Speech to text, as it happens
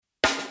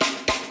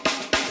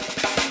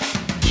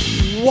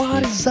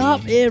What is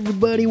up,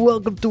 everybody?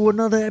 Welcome to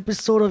another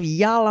episode of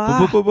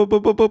Yala.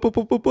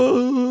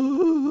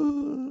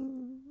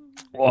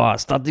 Wow,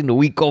 starting the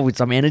week off with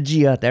some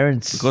energy,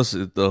 Terrence. Because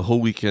the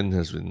whole weekend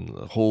has been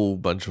a whole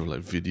bunch of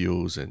like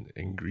videos and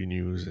angry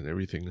news and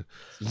everything.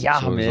 Yeah,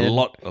 so man. There's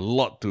a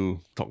lot to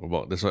talk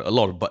about. There's a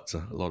lot of butts.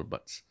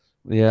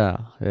 Yeah.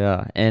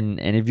 And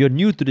if you're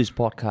new to this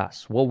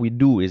podcast, what we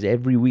do is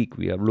every week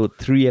we upload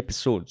 3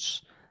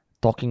 episodes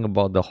talking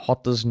about the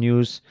hottest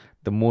news,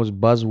 the most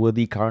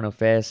buzzworthy current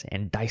affairs,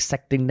 and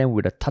dissecting them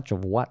with a touch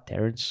of what,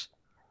 Terrence?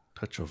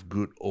 Touch of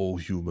good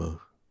old humor.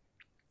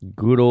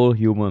 Good old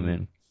humor,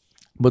 man.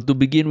 But to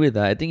begin with,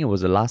 I think it was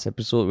the last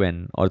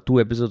episode or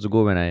 2 episodes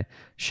ago when I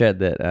shared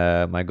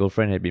that my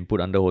girlfriend had been put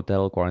under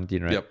hotel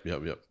quarantine, right?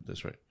 Yep.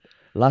 That's right.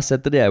 Last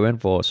Saturday, I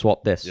went for a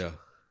swab test. Yeah.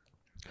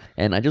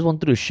 And I just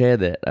wanted to share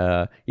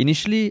that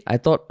initially, I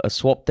thought a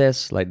swab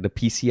test, like the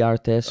PCR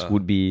test,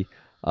 would be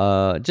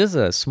just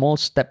a small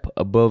step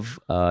above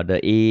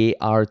the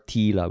ART,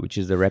 which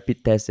is the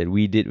rapid test that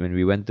we did when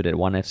we went to that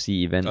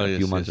 1FC event a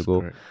few months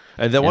ago. Correct.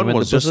 And that one when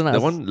was the just,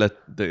 person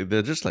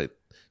they're just like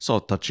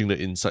sort of touching the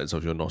insides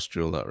of your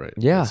nostril, right?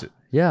 Yeah, That's it.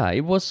 yeah.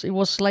 It was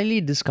slightly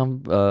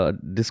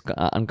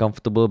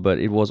uncomfortable, but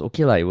it was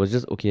okay, It was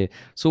just okay.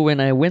 So when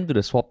I went to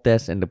the swab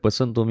test and the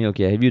person told me,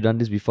 okay, have you done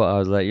this before? I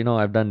was like,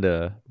 I've done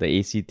the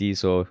ACT,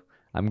 so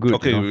I'm good.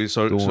 Okay,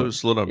 so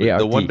slow down.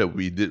 The one that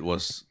we did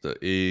was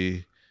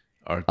the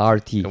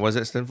ART. And what does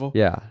that stand for?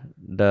 Yeah,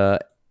 the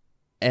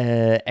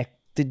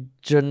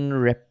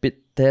antigen rapid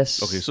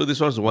test. Okay, so this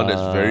one's the one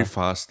that's very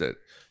fast that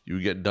you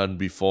get done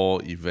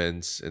before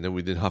events, and then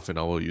within half an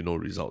hour,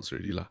 results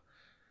already lah.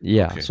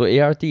 Yeah, okay. So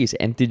ART is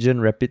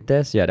antigen rapid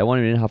test. Yeah, that one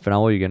within half an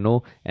hour you can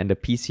know. And the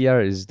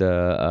PCR is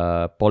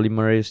the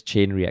polymerase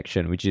chain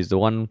reaction, which is the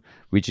one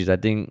which is, I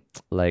think,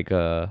 like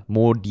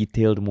more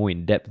detailed, more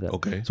in depth.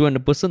 Okay. So when the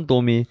person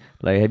told me,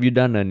 like, have you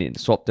done a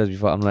swab test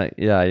before? I'm like,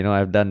 yeah,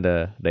 I've done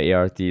the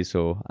ART,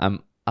 so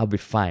I'll be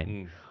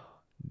fine.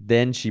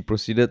 Then she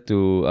proceeded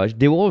to.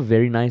 They were all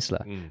very nice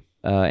lah.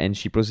 And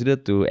she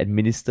proceeded to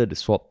administer the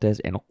swab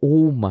test, and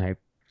oh my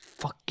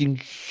fucking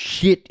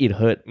shit, it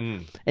hurt.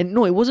 And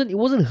no, it wasn't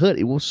hurt.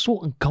 It was so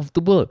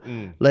uncomfortable.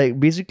 Like,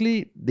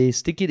 basically, they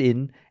stick it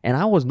in, and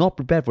I was not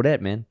prepared for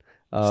that, man.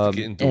 Stick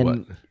it into what?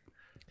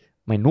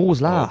 My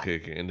nose lah. Oh,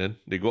 okay. And then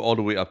they go all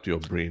the way up to your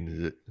brain,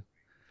 is it?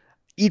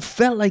 It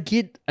felt like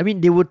it. I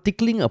mean, they were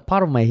tickling a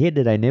part of my head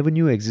that I never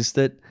knew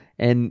existed,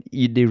 and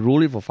they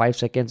roll it for 5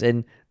 seconds.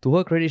 And to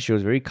her credit, she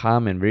was very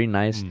calm and very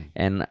nice.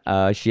 And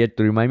she had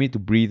to remind me to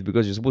breathe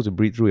because you're supposed to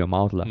breathe through your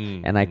mouth.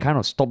 And I kind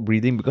of stopped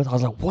breathing because I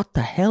was like, what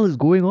the hell is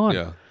going on?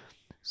 Yeah.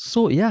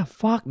 So, yeah,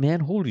 fuck,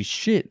 man. Holy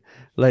shit.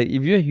 Like,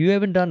 if you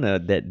haven't done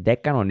that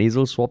kind of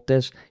nasal swab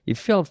test, it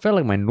felt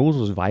like my nose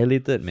was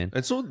violated, man.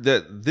 And so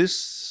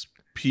this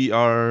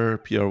PR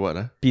what?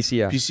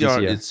 PCR.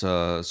 It's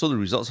so the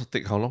results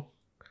take how long?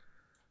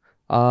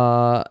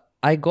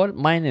 I got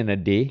mine in a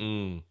day.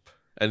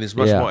 And it's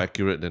much more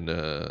accurate than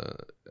the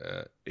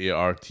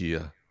ART.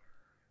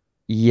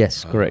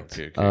 Yes, correct.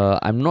 Okay.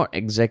 I'm not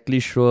exactly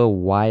sure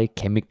why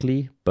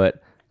chemically,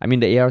 but I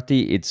mean the ART,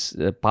 it's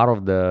part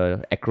of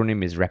the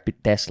acronym is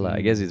rapid test.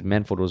 I guess it's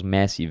meant for those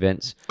mass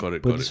events. Got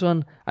it. But this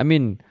one, I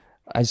mean,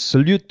 I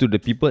salute to the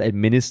people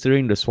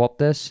administering the swab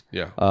test.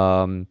 Yeah.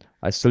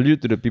 I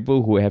salute to the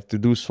people who have to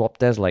do swab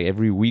tests like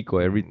every week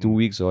or every 2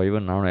 weeks or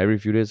even, I don't know, every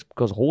few days,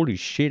 because holy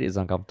shit, it's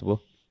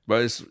uncomfortable.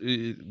 But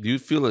do you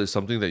feel like it's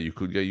something that you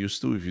could get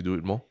used to if you do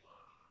it more?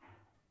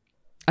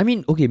 I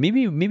mean, okay,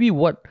 maybe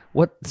what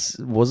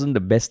wasn't the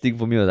best thing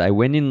for me was I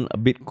went in a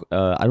bit,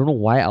 I don't know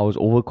why I was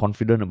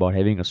overconfident about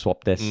having a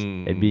swab test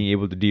and being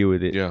able to deal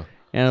with it. Yeah.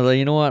 And I was like,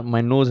 you know what,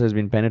 my nose has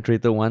been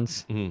penetrated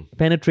once,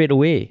 penetrate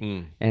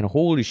away. And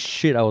holy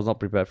shit, I was not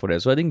prepared for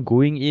that. So I think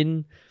going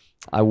in,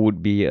 I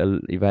would be,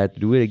 if I had to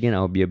do it again,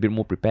 I would be a bit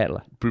more prepared.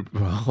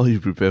 How do you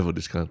prepare for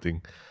this kind of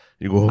thing?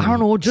 You go home, I don't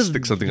know, just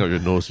stick something out your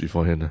nose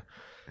beforehand.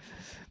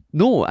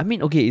 No, I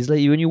mean, okay, it's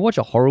like when you watch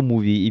a horror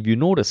movie, if you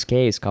know the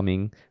scare is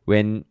coming,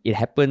 when it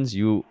happens,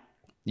 you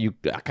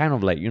are kind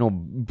of like,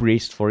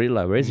 braced for it.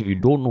 Whereas if you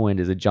don't know and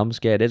there's a jump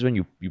scare, that's when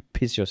you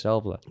piss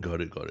yourself.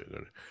 Got it.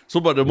 So,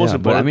 but the most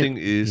important thing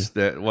is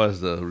that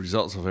was the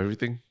results of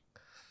everything?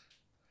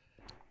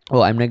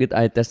 Oh,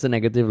 I tested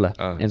negative,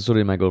 and so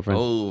did my girlfriend.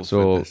 Oh,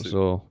 fantastic.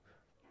 So,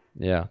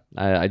 yeah,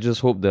 I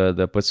just hope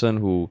the person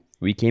who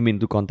we came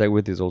into contact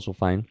with is also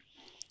fine.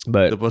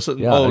 But the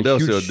person, that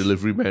was your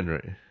delivery man,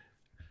 right?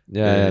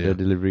 Yeah, the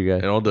delivery guy.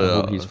 And all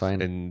I hope he's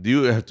fine. And do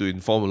you have to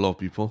inform a lot of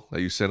people? Like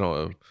you send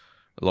out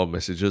a lot of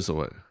messages or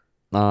what?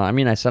 I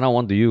mean, I sent out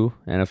one to you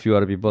and a few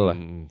other people.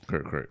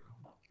 Correct.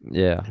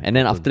 Yeah, and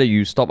then after that,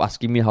 you stop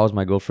asking me how's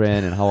my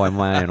girlfriend and how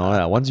am I and all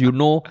that. Once you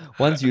know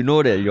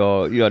that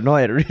you're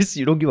not at risk,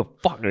 you don't give a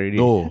fuck already.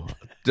 No,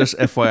 just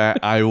FYI,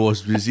 I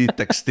was busy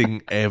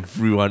texting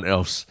everyone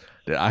else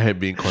that I had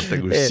been in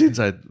contact with since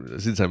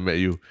I met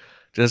you.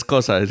 Just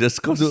cause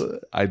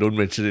I don't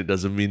mention it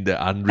doesn't mean there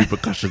aren't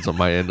repercussions on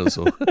my end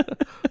also.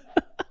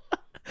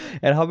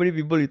 And how many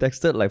people you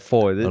texted? Like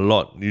 4, is it? A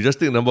lot. You just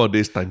take the number of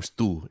days times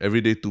 2.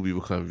 Every day 2 people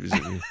come and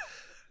visit me.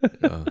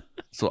 Yeah.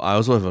 So I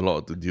also have a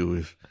lot to deal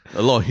with.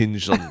 A lot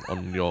hinged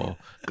on your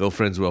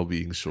girlfriend's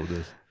well-being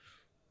shoulders.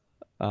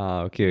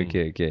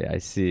 Okay. I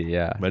see.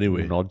 Yeah. But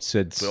anyway,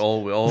 Nonsense.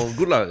 we're all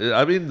good lah.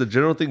 I mean, the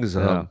general thing is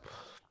Yeah.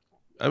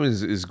 I mean,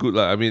 it's good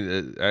lah. I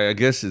mean, I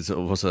guess it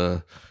was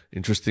a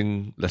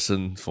interesting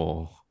lesson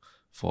for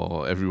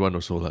everyone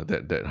also lah.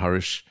 That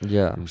Harish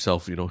Yeah.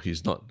 himself,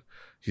 he's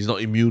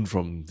not immune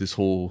from this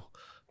whole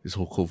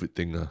COVID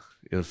thing.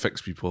 It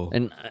affects people.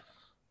 And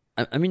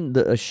I mean,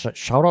 the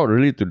shout out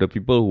really to the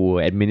people who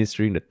were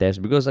administering the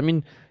test, because I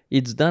mean,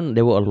 it's done.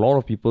 There were a lot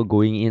of people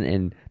going in,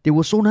 and they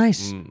were so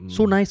nice,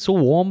 so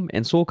warm,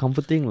 and so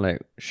comforting.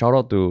 Like, shout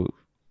out to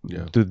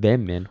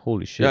them, man.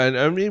 Holy shit. Yeah, and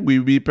I mean,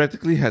 we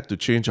practically had to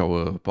change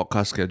our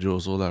podcast schedule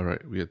also lah,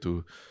 right? We had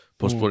to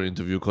postpone the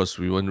interview because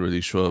we weren't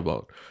really sure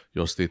about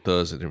your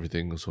status and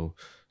everything. So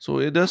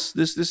it does.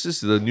 This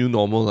is the new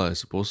normal lah, I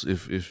suppose.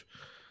 If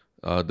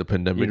the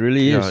pandemic, It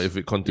really is. if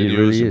it continues,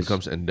 really it is.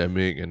 becomes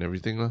endemic and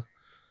everything lah.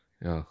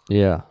 Yeah.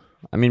 Yeah.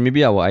 I mean,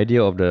 maybe our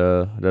idea of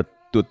the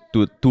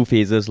two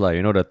phases,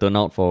 like, the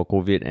turnout for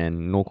COVID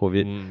and no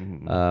COVID.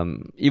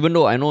 Even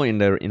though I know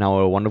in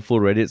our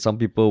wonderful Reddit, some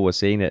people were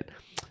saying that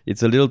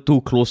it's a little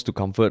too close to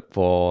comfort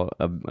for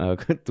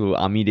to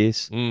army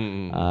days.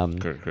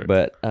 Correct.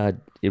 But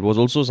it was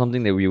also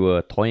something that we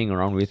were toying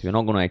around with. We're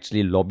not going to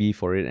actually lobby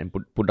for it and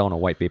put down a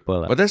white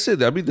paper. But that's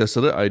it. I mean, there's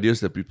certain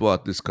ideas that people are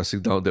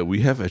discussing now that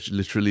we have actually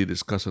literally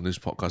discussed on this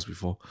podcast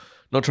before.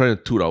 Not trying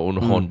to toot our own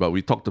horn, but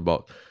we talked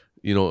about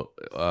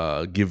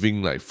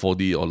giving like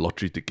 4D or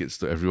lottery tickets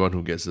to everyone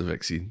who gets the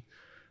vaccine.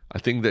 I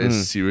think that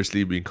is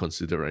seriously being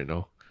considered right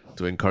now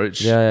to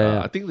encourage.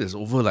 I think there's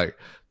over like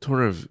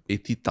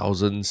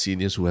 280,000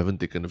 seniors who haven't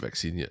taken the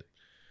vaccine yet.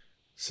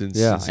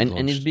 Since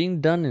and it's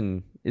being done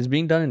in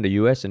the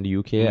US and the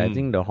UK. I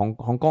think the Hong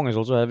Kong is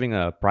also having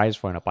a prize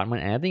for an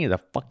apartment, and I think it's a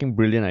fucking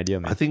brilliant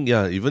idea, man. I think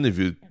even if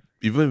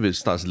it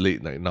starts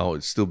late, like now,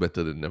 it's still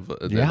better than never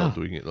than not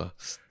doing it lah.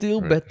 Still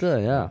better,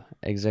 yeah,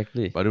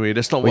 exactly. By the way,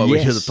 that's not what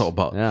we're here to talk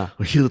about. Yeah.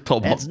 We're here to talk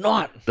about That's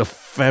not the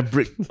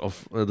fabric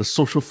of the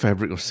social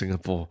fabric of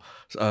Singapore.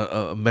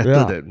 A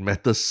matter that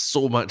matters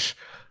so much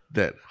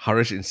that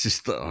Harish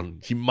insisted on.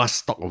 He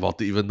must talk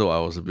about it, even though I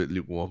was a bit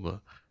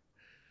lukewarm.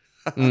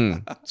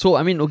 So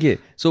I mean, okay.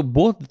 So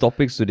both the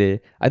topics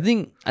today, I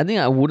think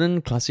I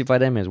wouldn't classify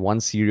them as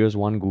one serious,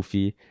 one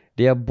goofy.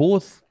 They're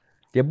both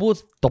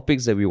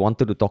topics that we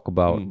wanted to talk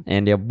about,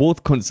 and they're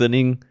both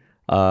concerning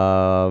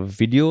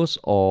videos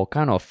or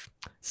kind of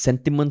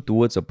sentiment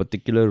towards a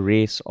particular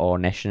race or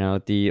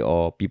nationality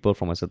or people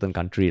from a certain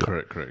country.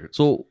 Correct.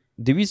 So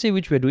did we say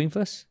which we're doing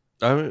first?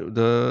 I mean,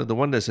 the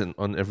one that's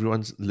on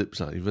everyone's lips,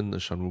 even the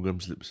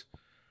Shanmugam's lips.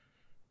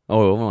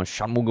 Oh,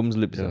 Shanmugam's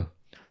lips. Yeah.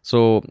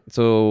 So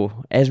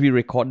as we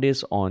record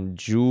this on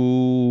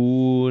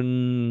June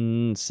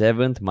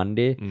 7th,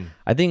 Monday,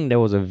 I think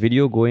there was a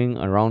video going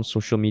around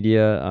social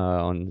media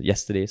on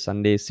yesterday,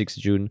 Sunday, 6th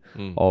June,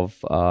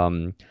 of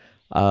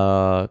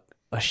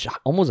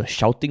almost a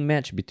shouting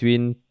match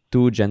between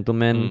two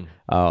gentlemen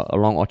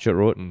along Orchard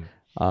Road.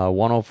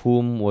 One of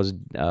whom was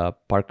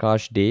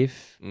Parkash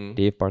Dave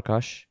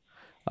Parkash.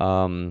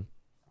 And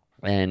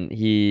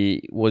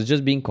he was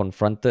just being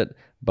confronted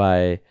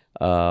by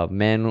a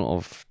man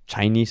of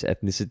Chinese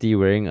ethnicity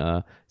wearing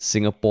a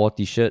Singapore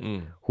t-shirt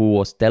who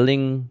was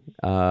telling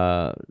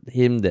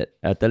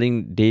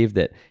telling Dave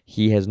that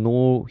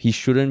he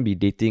shouldn't be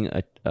dating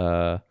a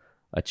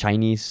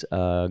Chinese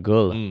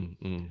girl.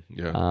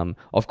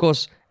 Of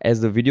course,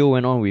 as the video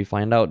went on, we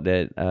find out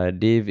that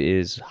Dave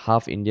is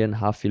half Indian,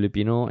 half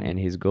Filipino, and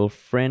his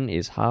girlfriend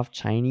is half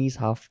Chinese,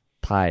 half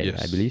Thai,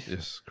 I believe.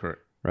 Yes, correct.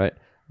 Right?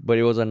 But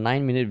it was a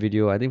 9-minute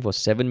video. I think for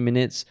 7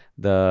 minutes,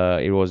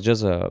 it was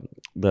just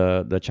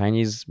the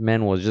Chinese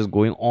man was just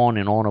going on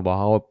and on about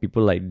how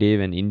people like Dave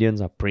and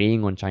Indians are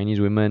preying on Chinese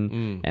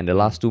women. And the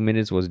last 2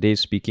 minutes was Dave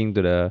speaking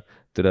to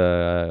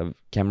the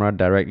camera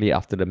directly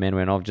after the man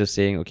went off, just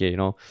saying, okay,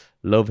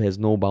 love has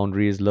no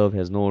boundaries, love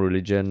has no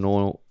religion,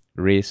 no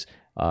race.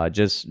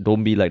 Just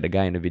don't be like the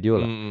guy in the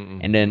video.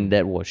 And then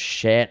that was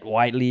shared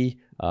widely.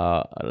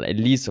 At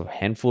least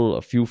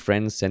a few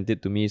friends sent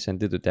it to me,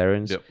 sent it to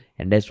Terrence,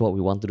 and that's what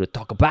we wanted to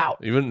talk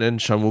about. Even then,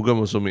 Shanmugam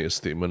also made a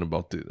statement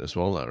about it as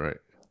well, right?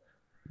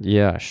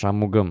 Yeah,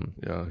 Shanmugam.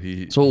 Yeah,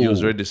 he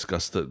was very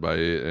disgusted by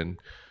it, and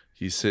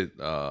he said,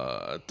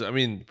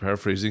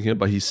 paraphrasing here,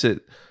 but he said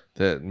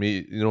that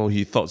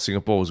he thought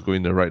Singapore was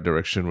going the right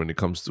direction when it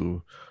comes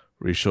to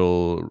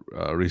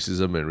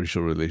racism and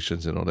racial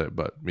relations and all that,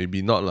 but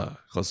maybe not lah,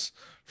 because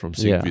from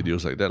seeing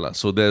videos like that lah.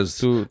 So there's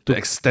the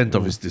extent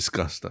of his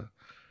disgust.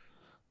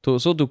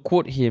 So to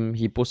quote him,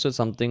 he posted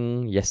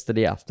something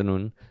yesterday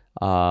afternoon,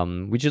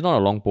 which is not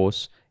a long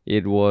post.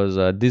 It was,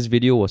 this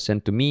video was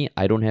sent to me.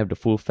 I don't have the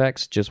full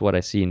facts, just what I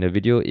see in the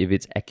video. If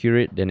it's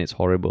accurate, then it's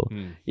horrible.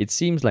 It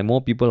seems like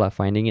more people are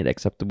finding it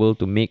acceptable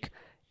to make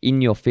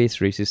in-your-face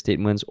racist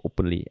statements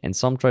openly, and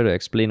some try to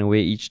explain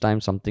away each time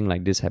something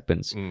like this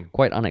happens.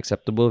 Quite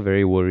unacceptable,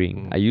 very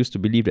worrying. I used to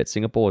believe that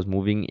Singapore was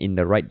moving in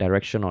the right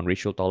direction on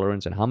racial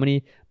tolerance and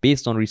harmony.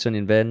 Based on recent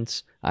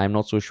events, I am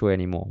not so sure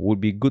anymore. Would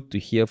be good to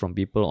hear from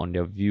people on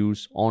their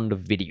views on the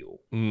video.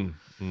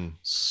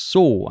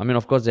 So, I mean,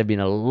 of course, there have been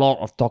a lot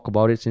of talk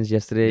about it since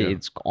yesterday. Yeah.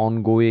 It's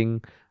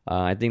ongoing.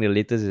 I think the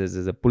latest is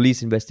there's a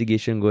police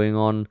investigation going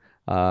on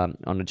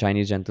the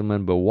Chinese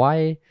gentleman. But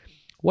why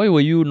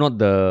were you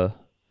not a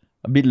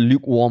bit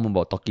lukewarm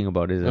about talking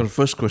about it? Now, the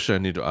first question I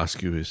need to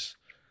ask you is,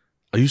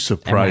 are you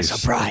surprised? Am I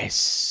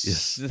surprised?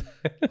 Yes.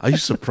 Are you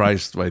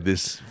surprised by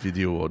this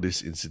video or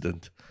this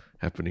incident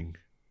happening?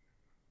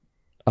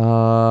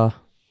 I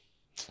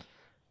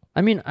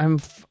mean, I'm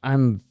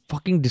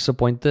fucking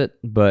disappointed,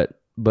 but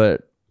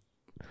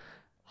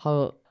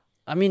how?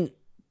 I mean,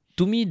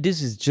 to me,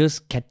 this is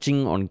just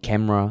catching on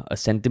camera a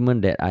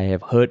sentiment that I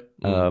have heard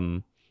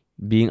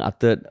being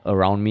uttered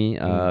around me,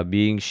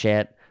 being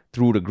shared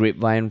through the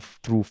grapevine,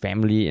 through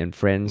family and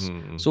friends.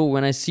 So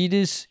when I see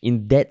this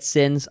in that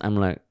sense, I'm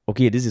like,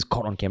 okay, this is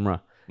caught on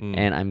camera.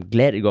 And I'm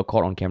glad it got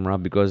caught on camera,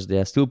 because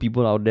there are still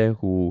people out there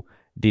who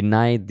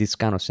deny this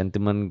kind of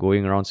sentiment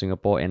going around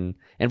Singapore. And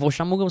for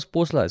Shanmugam's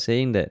post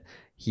saying that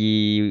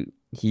he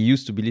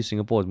used to believe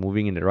Singapore was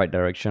moving in the right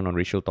direction on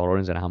racial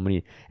tolerance and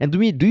harmony. And to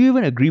me, do you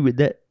even agree with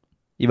that?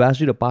 If I ask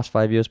you the past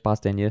 5 years,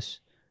 past 10 years,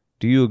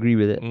 do you agree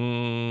with it?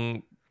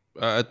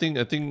 I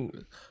think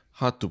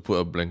hard to put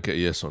a blanket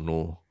yes or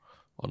no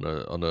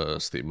on a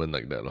statement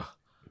like that, lah.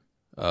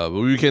 But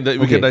we can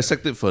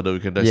dissect it further.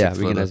 We can dissect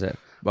further. We can dissect.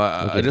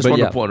 But Okay. I just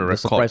want to put on a record.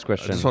 Surprise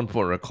question. I just want to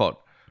put on record.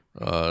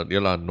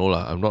 No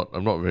lah. I'm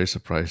not very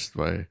surprised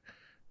by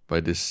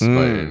this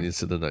by an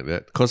incident like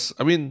that. Because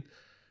I mean,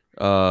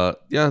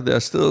 there are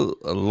still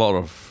a lot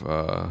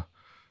of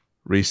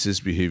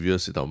racist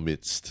behaviors in our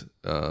midst.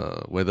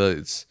 Whether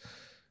it's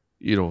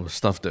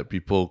stuff that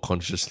people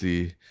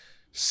consciously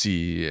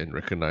see and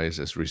recognize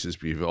as racist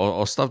behavior,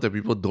 or stuff that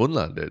people don't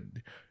lah. That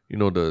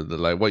the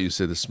like what you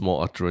said, the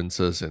small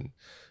utterances and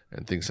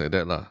things like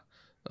that lah.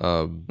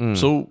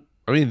 So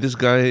I mean, this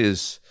guy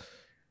is,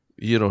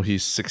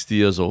 he's 60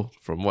 years old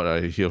from what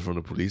I hear from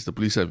the police. The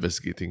police are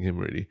investigating him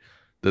already.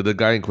 The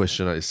guy in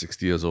question is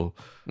 60 years old.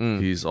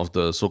 He's of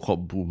the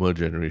so-called boomer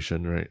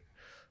generation, right?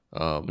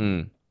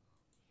 And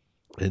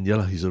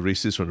he's a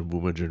racist from the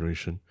boomer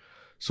generation.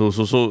 So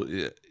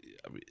yeah,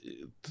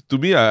 to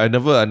me, I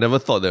never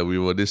thought that we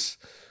were this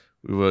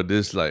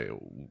like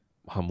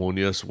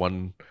harmonious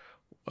one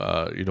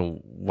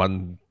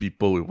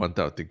people with one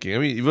type of thinking. I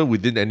mean, even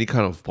within any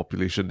kind of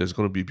population, there's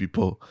going to be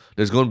people,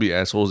 there's going to be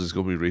assholes, there's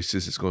going to be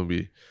racists, it's going to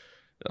be,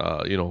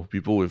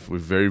 people with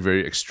very,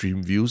 very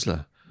extreme views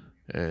lah.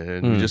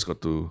 And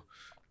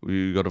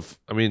we got to,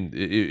 I mean,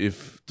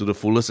 if to the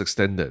fullest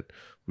extent that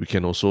we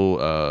can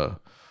also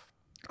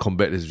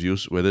combat his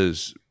views, whether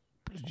it's,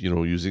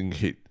 using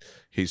hate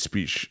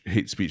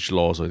speech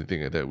laws or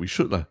anything like that, we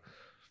should lah.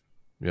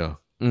 Yeah.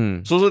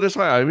 So that's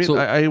why, I mean,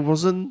 I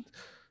wasn't,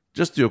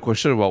 just to your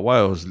question about why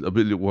I was a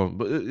bit lukewarm,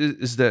 but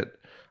is that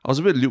I was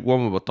a bit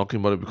lukewarm about talking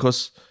about it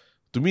because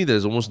to me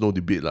there's almost no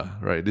debate lah,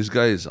 right? This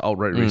guy is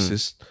outright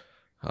racist.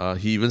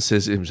 He even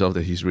says it himself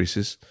that he's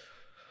racist.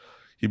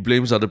 He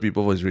blames other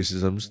people for his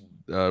racism,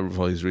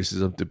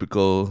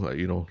 typical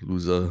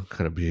loser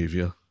kind of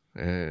behavior,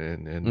 I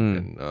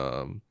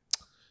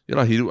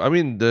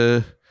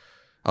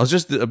was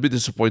just a bit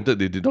disappointed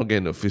they did not get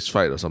in a fist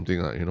fight or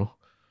something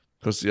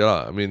because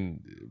I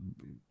mean,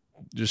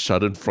 just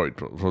Schadenfreude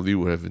probably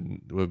would have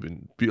been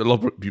a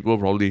lot of people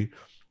probably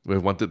would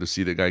have wanted to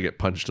see the guy get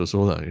punched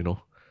also lah,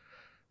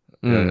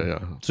 Yeah.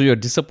 So you're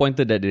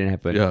disappointed that didn't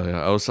happen?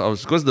 Yeah. I was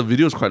because the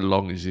video is quite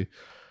long, you see,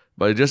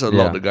 but it just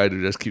allowed the guy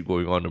to just keep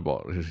going on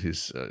about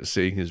his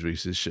saying his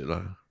racist shit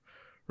lah,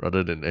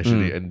 rather than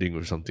actually ending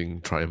with something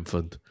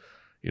triumphant,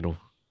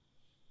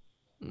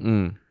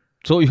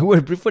 So you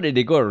would prefer that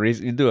they got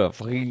into a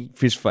fucking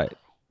fist fight?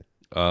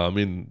 I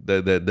mean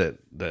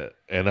that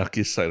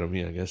anarchist side of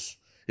me, I guess.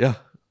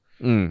 Yeah.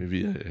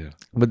 Maybe yeah.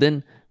 But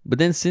then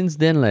since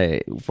then,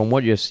 like from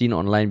what you've seen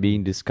online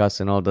being discussed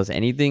and all, are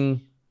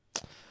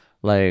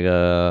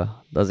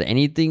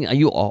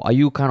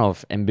you kind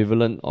of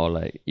ambivalent or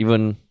like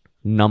even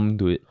numb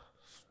to it?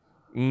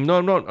 No,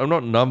 I'm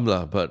not numb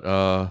lah, but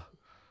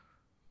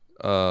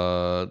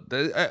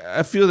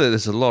I feel that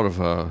there's a lot of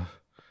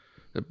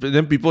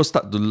then people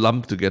start to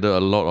lump together a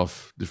lot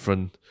of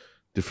different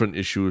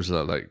issues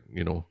lah, like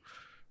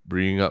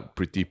bringing up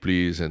Pretty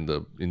Please and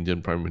the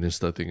Indian Prime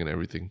Minister thing and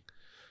everything.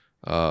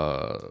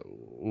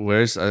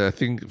 Whereas I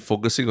think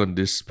focusing on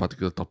this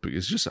particular topic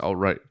is just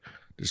outright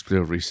display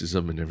of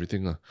racism and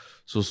everything.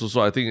 So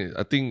I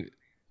think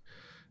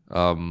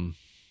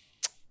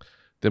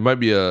there might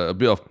be a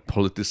bit of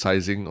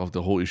politicizing of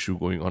the whole issue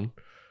going on,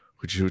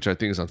 which I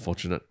think is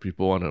unfortunate.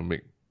 People want to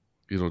make,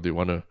 they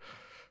want to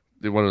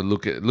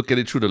look at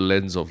it through the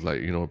lens of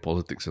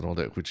politics and all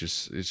that, which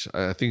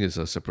I think is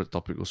a separate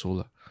topic also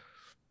lah.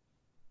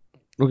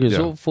 Okay,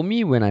 so for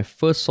me, when I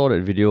first saw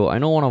that video, I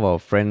know one of our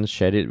friends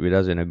shared it with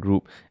us in a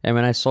group, and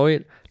when I saw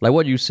it, like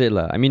what you said,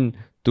 I mean,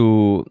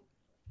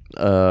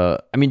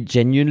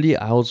 genuinely,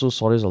 I also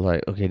saw this. I was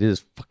like, okay, this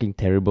is fucking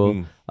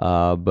terrible.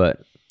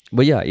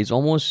 But yeah, it's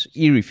almost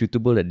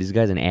irrefutable that this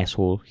guy's an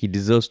asshole. He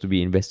deserves to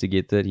be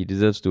investigated. He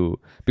deserves to,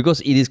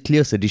 because it is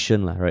clear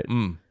sedition, right?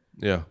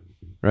 Yeah.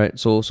 Right.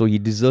 So he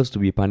deserves to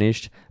be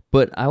punished.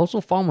 But I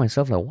also found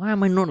myself like, why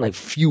am I not like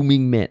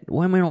fuming mad?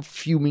 Why am I not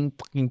fuming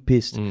fucking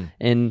pissed?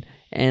 And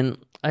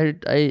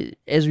I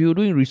as we were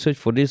doing research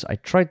for this, I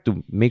tried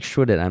to make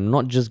sure that I'm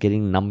not just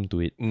getting numb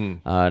to it.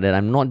 That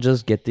I'm not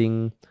just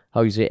getting,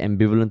 how you say,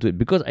 ambivalent to it.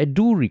 Because I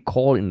do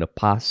recall in the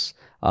past,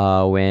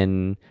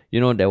 when,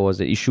 there was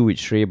the issue with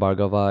Shrey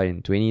Bhargava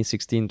in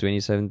 2016,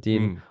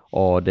 2017,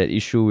 or that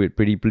issue with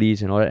Pretty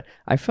Please and all that,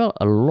 I felt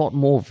a lot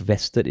more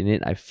vested in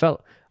it. I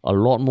felt a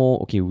lot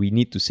more, okay, we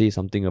need to say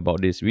something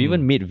about this. We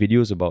even made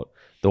videos about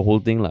the whole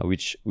thing,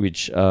 which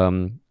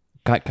kind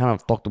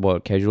of talked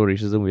about casual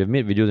racism. We have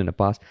made videos in the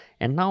past,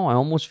 and now I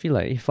almost feel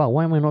like,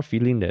 why am I not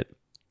feeling that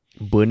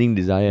burning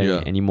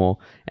desire anymore?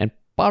 And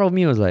part of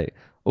me was like,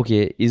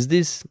 okay, is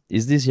this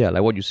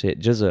like what you said,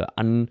 just a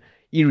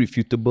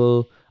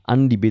irrefutable,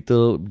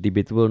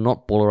 debatable,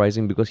 not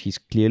polarizing because he's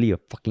clearly a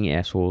fucking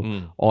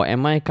asshole? Or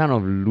am I kind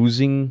of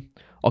losing,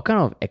 or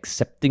kind of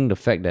accepting the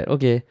fact that,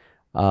 okay,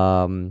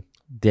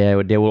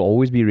 there will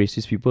always be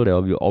racist people, there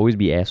will always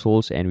be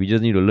assholes, and we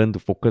just need to learn to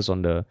focus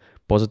on the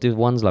positive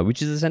ones,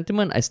 which is a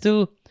sentiment I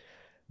still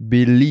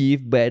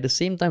believe. But at the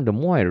same time, the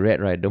more I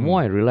read, right, the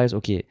more I realized,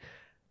 okay,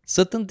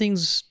 certain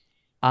things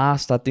are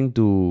starting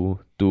to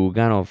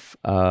kind of,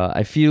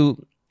 I feel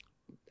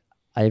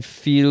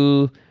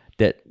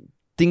that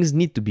things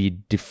need to be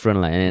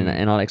different,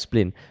 and I'll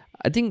explain.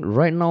 I think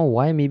right now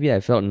why maybe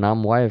I felt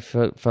numb, why I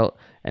felt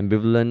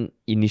ambivalent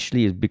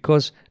initially, is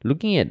because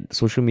looking at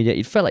social media,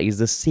 it felt like it's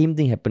the same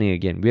thing happening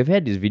again. We have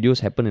had these videos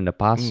happen in the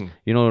past.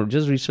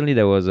 Just recently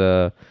there was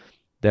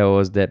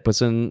that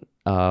person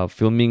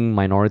filming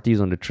minorities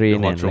on the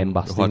train and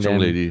lambasting them.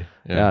 Lady.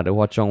 Yeah, the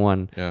Hua Chong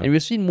one. Yeah. And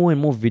we've seen more and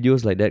more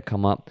videos like that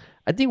come up.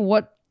 I think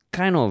what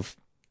kind of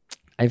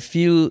I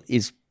feel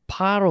is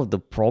part of the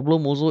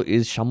problem also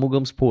is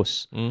Shanmugam's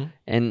post.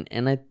 And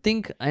I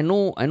think I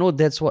know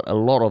that's what a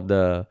lot of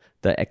the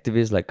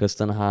activists like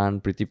Kirsten Han,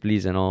 Pretty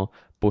Please and all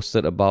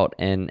posted about.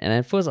 And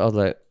at first I was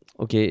like,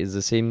 okay, it's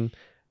the same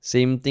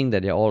thing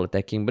that they're all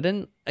attacking. But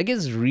then I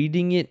guess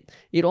reading it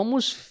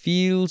almost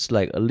feels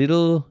like a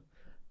little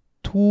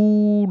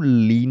too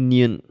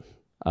lenient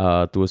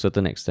to a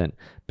certain extent.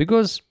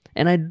 Because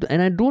and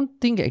I don't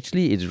think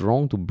actually it's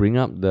wrong to bring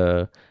up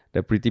the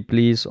Pretty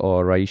Please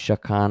or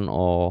Raisha Khan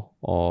or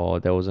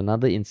there was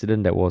another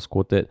incident that was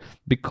quoted,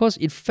 because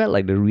it felt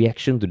like the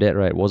reaction to that,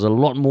 right, was a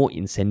lot more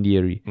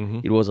incendiary.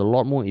 It was a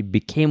lot more, it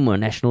became a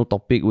national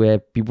topic where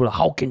people are,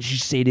 how can she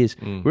say this?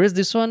 Whereas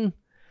this one,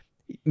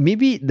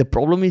 maybe the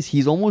problem is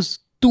he's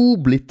almost too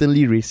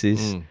blatantly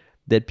racist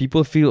that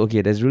people feel,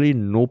 okay, there's really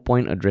no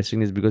point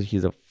addressing this because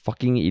he's a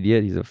fucking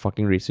idiot, he's a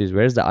fucking racist.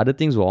 Whereas the other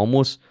things were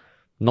almost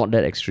not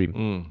that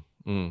extreme.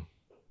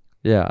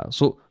 Yeah,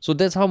 so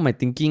that's how my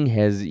thinking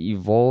has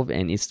evolved,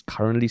 and it's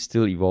currently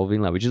still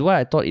evolving, which is why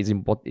I thought it's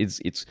important.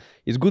 It's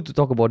good to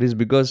talk about this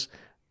because,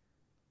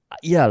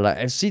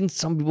 I've seen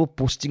some people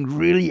posting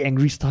really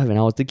angry stuff, and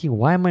I was thinking,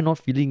 why am I not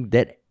feeling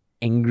that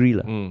angry,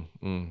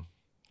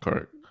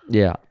 Correct.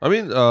 Yeah. I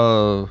mean,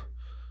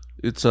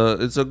 it's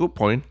a good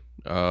point.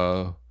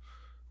 The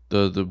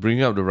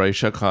bringing up the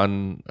Raisha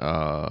Khan,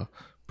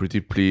 Pretty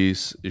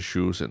Please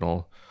issues and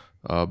all.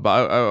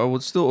 But I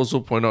would still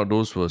also point out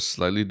those were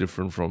slightly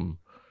different from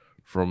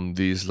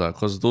these,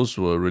 because those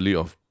were really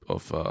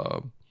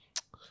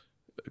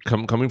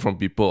coming from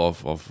people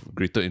of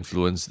greater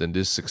influence than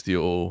this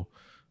 60-year-old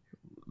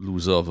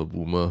loser of a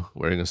boomer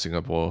wearing a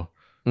Singapore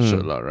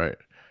shirt, right?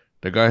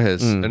 The guy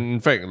has, and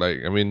in fact,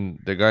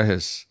 the guy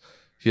has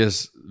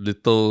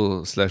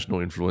little /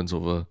 no influence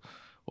over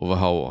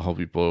how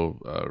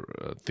people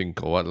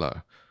think or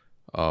what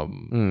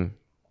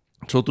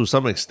So to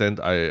some extent,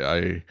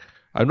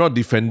 I'm not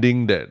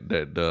defending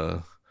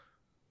that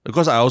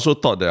because I also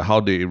thought that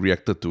how they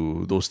reacted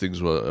to those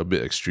things were a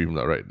bit extreme,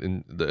 right?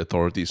 In the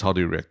authorities, how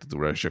they reacted to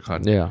Raisha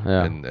Khan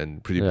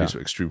and Pretty Please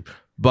were extreme.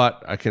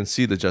 But I can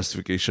see the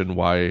justification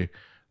why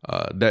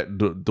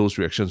those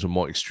reactions were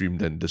more extreme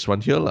than this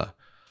one here,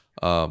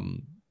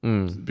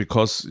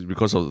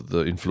 because of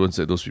the influence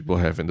that those people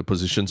have and the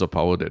positions of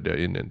power that they're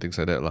in and things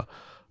like that,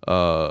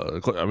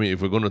 I mean,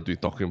 if we're going to be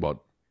talking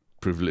about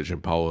privilege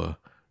and power,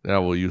 then I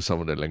will use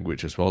some of that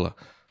language as well,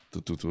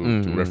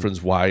 to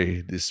reference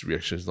why this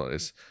reaction is not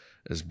as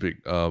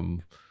big.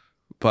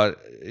 But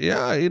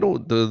yeah,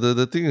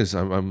 the thing is,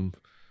 I'm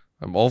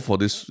all for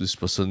this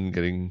person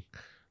getting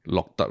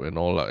locked up and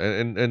all,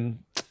 and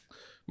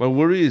my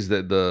worry is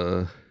that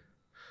the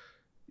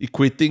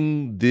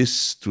equating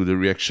this to the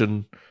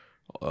reaction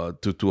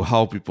to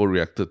how people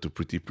reacted to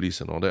Pretty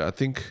Please and all that, I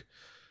think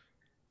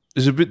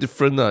is a bit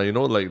different,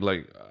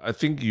 like I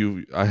think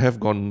I have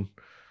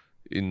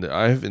in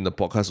the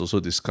podcast also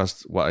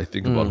discussed what I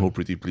think about whole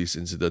Pretty Please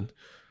incident,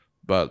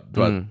 but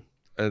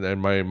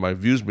and my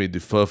views may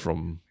differ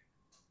from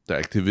the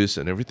activists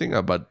and everything,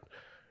 but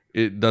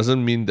it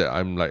doesn't mean that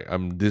I'm like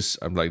this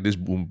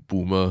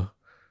boomer.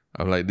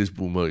 I'm like this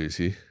boomer, you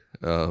see.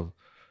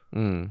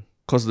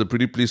 Cause the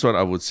Pretty Please one,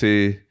 I would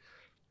say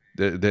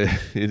there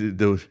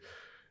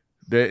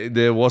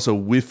was a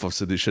whiff of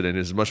sedition, and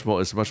it's much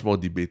more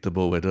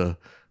debatable whether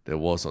there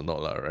was or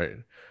not, right?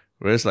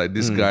 Whereas like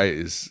this guy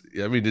is,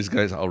 this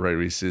guy is outright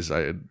racist.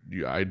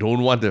 I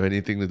don't want to have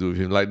anything to do with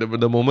him. Like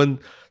the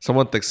moment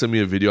someone texted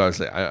me a video, I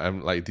was like,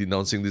 I'm like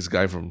denouncing this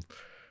guy from.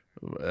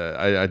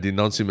 I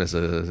denounce him as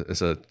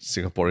a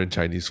Singaporean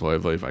Chinese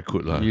forever if I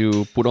could lah.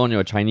 You put on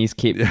your Chinese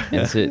cape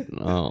and said,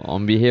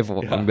 on behalf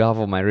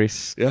of my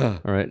race. Yeah.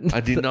 All right.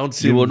 I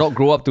denounce him. You will not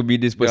grow up to be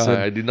this person.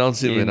 Yeah, I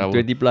denounce him in and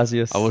 20 plus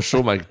years. I will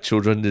show my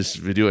children this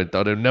video and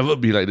tell them never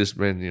be like this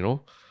man, you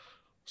know.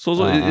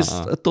 So it's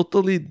a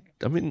totally,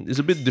 it's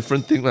a bit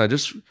different thing lah.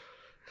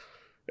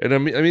 And I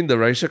mean the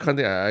racial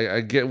content.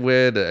 I get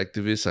where the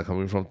activists are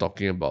coming from,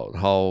 talking about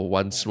how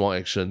one small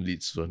action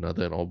leads to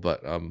another and all,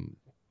 but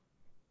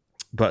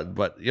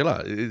yeah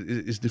lah,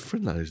 it's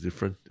different lah. It's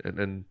different,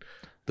 and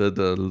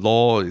the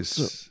law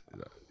is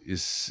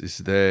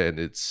there, and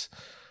it's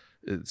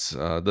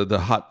the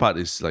hard part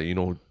is like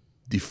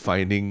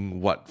defining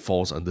what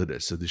falls under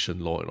that sedition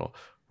law and all.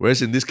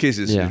 Whereas in this case,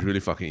 it's really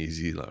fucking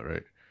easy lah,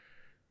 right?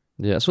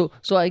 Yeah, so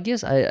I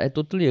guess I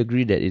totally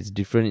agree that it's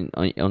different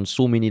on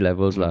so many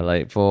levels lah.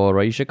 Like for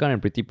Raisha Khan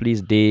and Pretty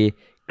Please, they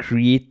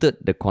created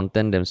the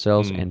content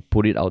themselves and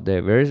put it out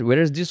there.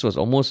 Whereas this was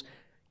almost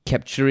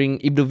capturing.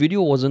 If the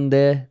video wasn't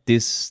there,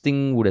 this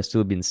thing would have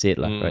still been said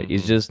lah, right?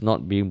 It's just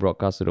not being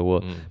broadcast to the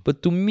world.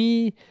 But to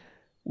me,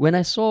 when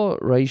I saw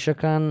Raisha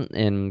Khan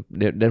and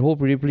that whole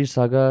Pretty Please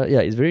saga,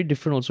 it's very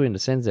different also in the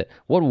sense that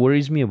what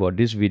worries me about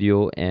this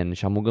video and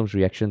Shanmugam's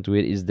reaction to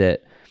it is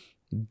that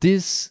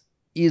this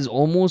is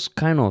almost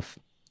kind of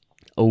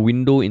a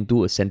window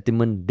into a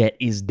sentiment that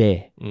is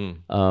there.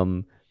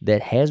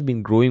 That has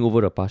been growing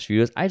over the past few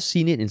years. I've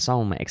seen it in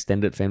some of my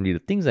extended family. The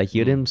things I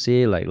hear them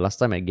say, like last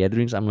time at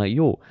gatherings, I'm like,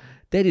 yo,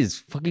 that is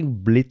fucking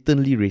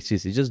blatantly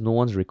racist. It's just no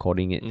one's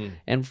recording it.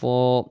 And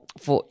for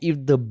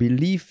if the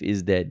belief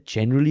is that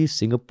generally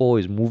Singapore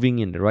is moving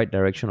in the right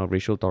direction of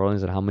racial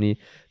tolerance and harmony,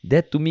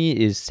 that to me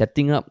is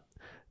setting up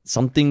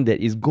something that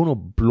is going to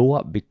blow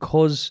up,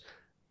 because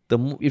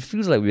it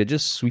feels like we're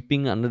just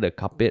sweeping under the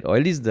carpet, or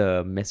at least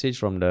the message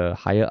from the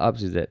higher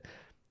ups is that,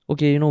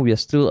 okay, we are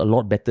still a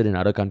lot better than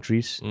other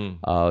countries.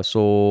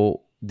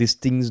 So these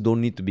things don't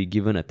need to be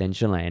given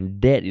attention.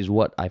 And that is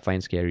what I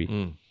find scary.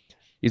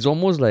 It's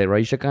almost like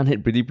Raisha Khan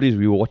had Pretty Please.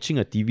 We were watching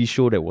a TV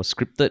show that was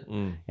scripted.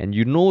 And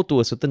to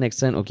a certain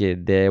extent, okay,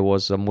 there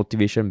was a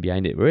motivation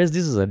behind it. Whereas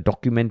this is a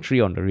documentary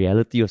on the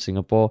reality of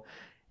Singapore.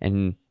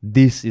 And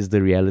this is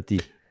the reality.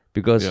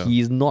 Because he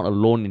is not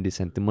alone in this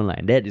sentiment.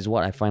 And that is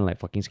what I find like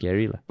fucking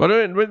scary. But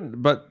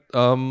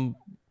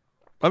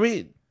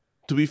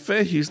to be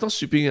fair, he's not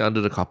sweeping it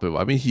under the carpet.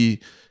 I mean, he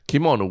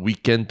came out on a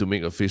weekend to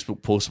make a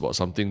Facebook post about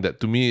something that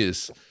to me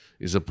is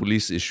a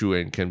police issue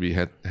and can be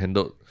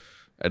handled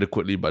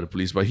adequately by the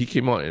police. But he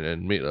came out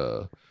and made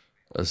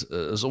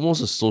it's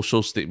almost a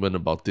social statement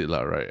about it,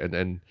 right?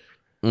 And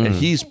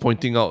he's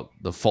pointing out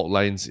the fault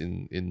lines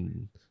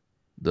in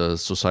the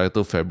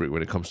societal fabric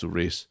when it comes to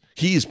race.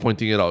 He is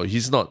pointing it out.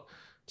 He's not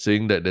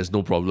saying that there's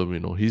no problem,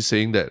 He's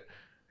saying that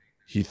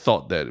he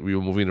thought that we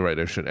were moving in the right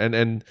direction.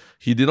 And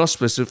he did not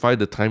specify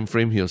the time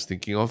frame he was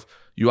thinking of.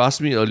 You asked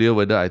me earlier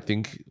whether I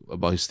think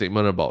about his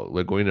statement about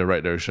we're going in the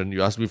right direction.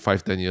 You asked me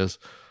 5-10 years.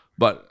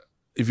 But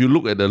if you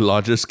look at the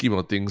larger scheme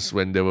of things,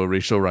 when there were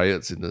racial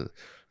riots in the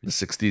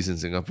 60s in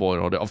Singapore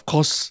and all that, of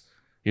course,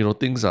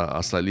 things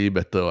are slightly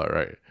better,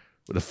 right?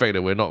 But the fact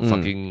that we're not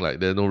fucking, like,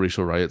 there are no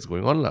racial riots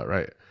going on,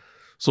 right?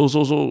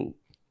 So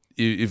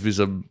if it's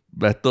a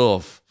matter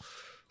of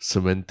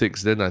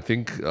semantics, then I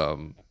think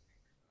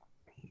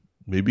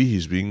maybe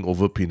he's being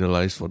over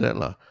penalized for that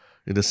lah.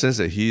 In the sense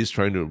that he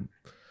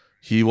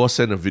was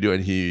sent a video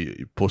and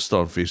he posted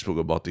on Facebook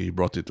about it. He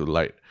brought it to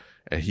light,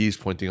 and he's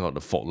pointing out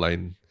the fault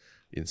line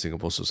in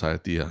Singapore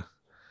society.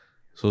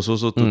 So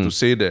to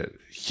say that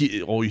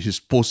his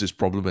post is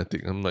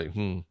problematic, I'm like,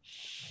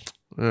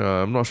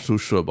 I'm not too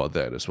sure about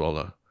that as well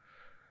lah.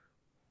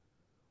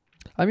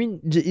 I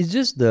mean, it's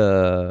just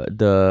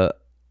the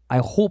I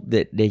hope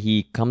that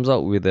he comes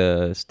out with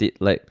a state,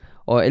 like,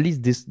 or at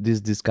least this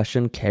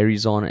discussion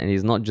carries on and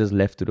is not just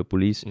left to the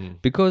police.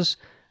 Because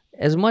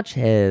as much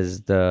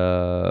as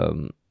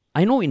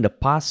I know in the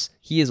past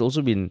he has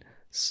also been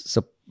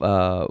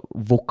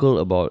vocal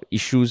about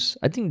issues.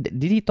 I think,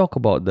 did he talk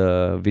about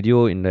the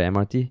video in the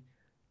MRT?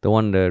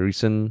 The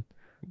recent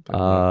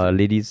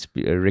ladies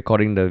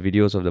recording the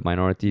videos of the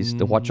minorities,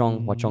 the Hwa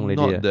Chong lady.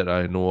 Not that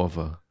I know of.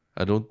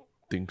 I don't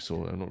think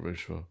so. I'm not very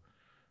sure.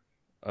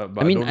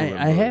 But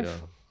I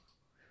have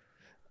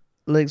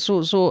like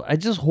so I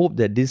just hope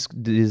that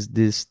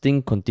this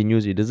thing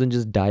continues. It doesn't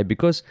just die,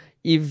 because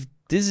if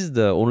this is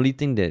the only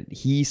thing that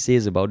he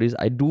says about this,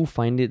 I do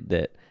find it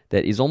that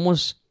is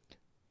almost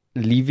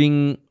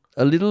leaving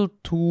a little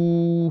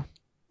too,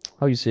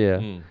 how you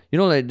say,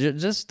 like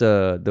just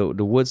the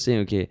words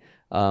saying, okay,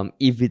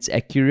 If it's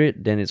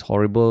accurate, then it's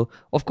horrible.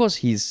 Of course,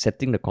 he's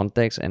setting the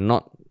context and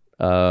not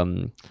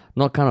kind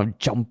of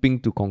jumping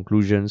to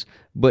conclusions.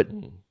 But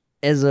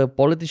as a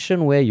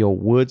politician, where your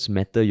words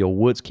matter, your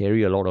words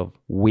carry a lot of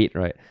weight,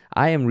 right?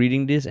 I am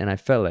reading this and I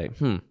felt like,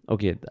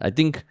 okay, I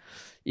think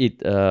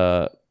it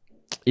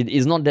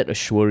is not that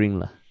assuring,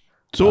 lah.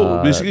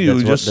 So basically,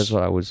 That's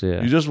what I would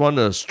say. You just want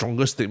a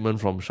stronger statement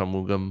from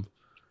Shanmugam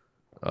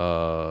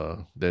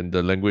than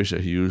the language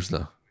that he used,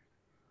 lah.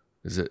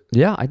 Is it?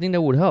 Yeah, I think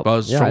that would help. But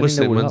a stronger I think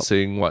that would statement help.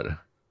 saying what?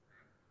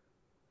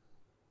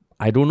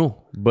 I don't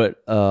know,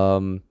 but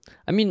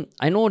I mean,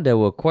 I know there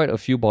were quite a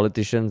few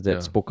politicians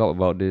that spoke up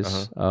about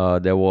this.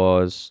 There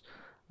was,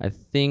 I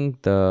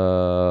think,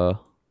 the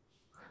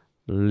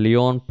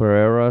Leon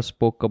Pereira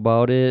spoke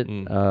about it.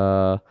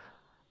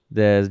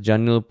 There's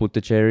Janil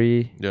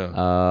Puthucheary.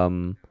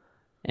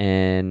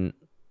 And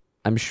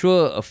I'm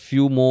sure a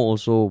few more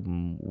also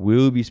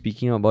will be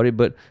speaking about it.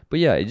 But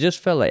yeah, it just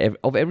felt like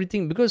of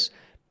everything, because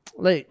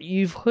like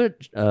you've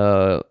heard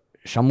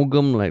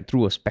Shanmugam like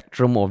through a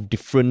spectrum of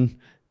different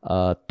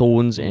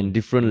tones and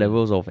different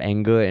levels of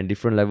anger and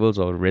different levels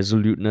of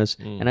resoluteness,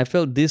 and I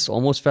felt this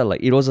almost felt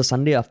like it was a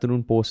Sunday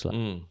afternoon post, So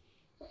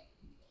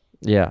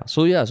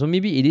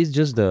maybe it is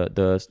just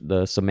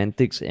the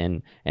semantics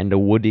and the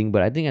wording,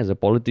 but I think as a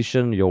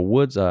politician, your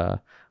words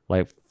are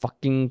like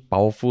fucking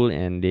powerful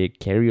and they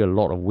carry a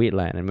lot of weight,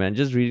 and when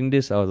just reading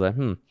this, I was like,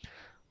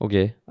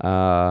 okay,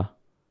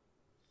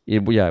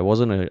 it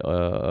wasn't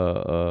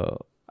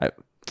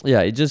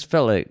it just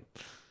felt like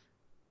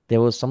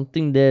there was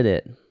something there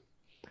that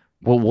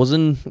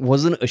wasn't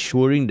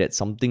assuring that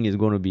something is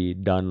going to be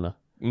done, lah.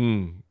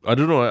 I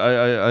don't know.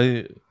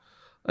 I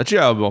actually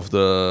I'm of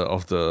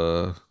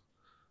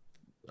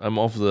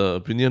the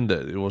opinion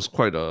that it was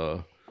quite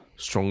a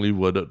strongly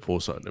worded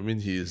post. I mean,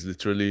 he is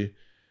literally.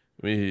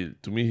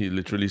 To me, he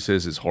literally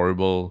says it's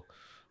horrible.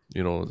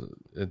 You know,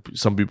 and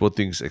some people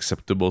think it's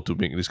acceptable to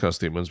make these kind of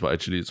statements, but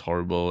actually it's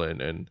horrible.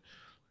 And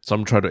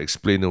some try to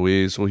explain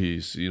away. So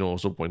he's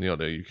also pointing out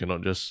that you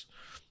cannot just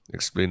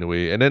explain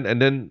away. And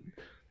then,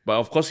 but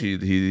of course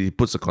he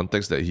puts the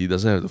context that he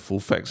doesn't have the full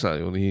facts.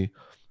 Only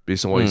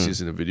based on what he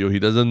sees in the video, he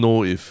doesn't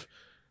know if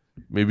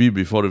maybe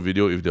before the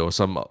video if there was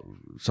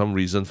some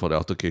reason for the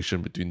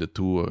altercation between the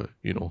two, or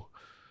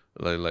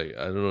like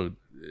I don't know.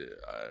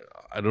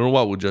 I don't know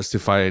what would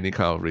justify any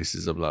kind of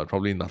racism, lah.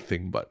 Probably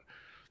nothing, but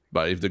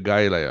if the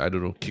guy, like, I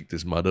don't know, kicked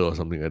his mother or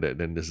something like that,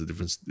 then there's a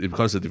different. It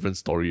becomes a different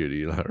story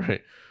already, lah,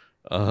 right?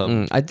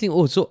 I think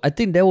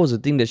that was the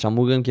thing that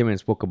Shanmugam came and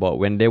spoke about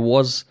when there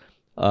was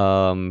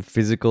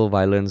physical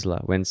violence, lah.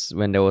 When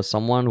there was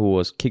someone who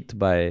was kicked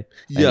by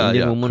an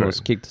Indian woman was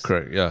kicked.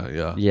 Correct.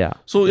 Yeah. Yeah.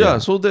 So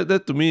so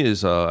that to me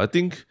is I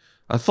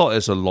thought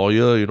as a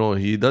lawyer,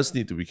 he does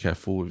need to be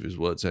careful with his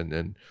words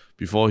and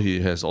before he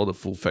has all the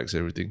full facts and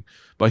everything.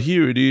 But he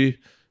already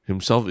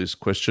himself is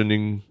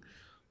questioning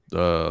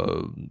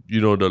the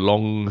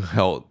long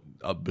held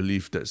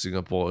belief that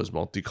Singapore is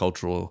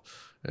multicultural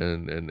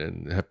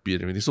and happy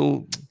and everything.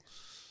 So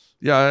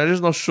yeah, I'm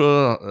just not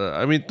sure.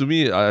 I mean, to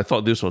me, I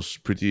thought this was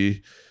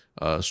pretty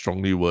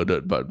strongly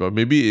worded, but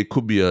maybe it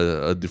could be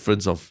a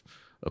difference of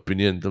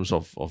opinion in terms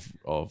of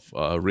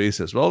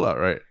race as well,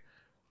 right?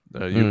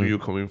 You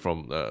coming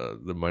from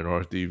the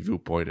minority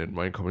viewpoint and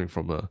mine coming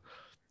from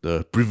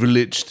the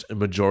privileged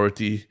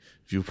majority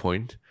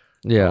viewpoint.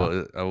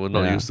 Yeah, I will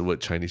not use the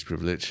word Chinese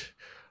privilege.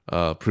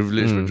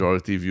 Privileged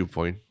majority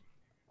viewpoint.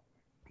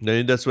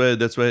 Then that's where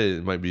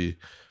it might be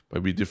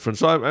different.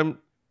 So I'm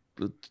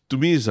to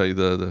me it's like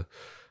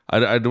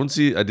I didn't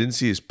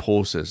see his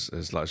post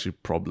as largely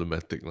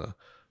problematic, lah.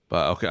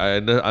 But okay, I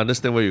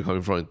understand where you're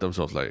coming from in terms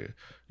of like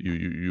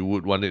you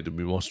would want it to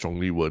be more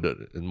strongly worded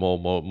and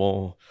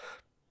more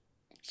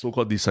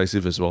so-called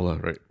decisive as well,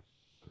 right?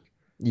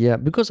 Yeah,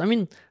 because I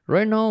mean,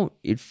 right now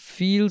it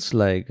feels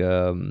like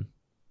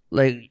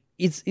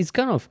it's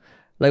kind of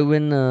like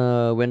when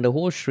the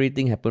whole Shrey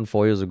thing happened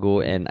 4 years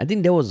ago, and I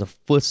think that was the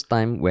first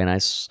time when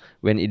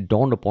it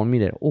dawned upon me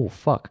that, oh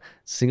fuck,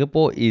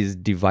 Singapore is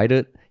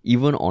divided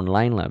even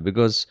online, lah.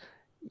 Because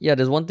yeah,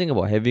 there's one thing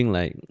about having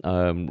like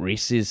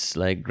racist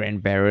like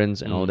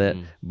grandparents and all that,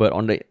 but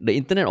on the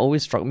internet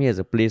always struck me as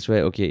a place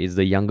where, okay, it's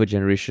the younger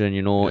generation,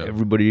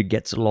 everybody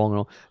gets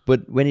along,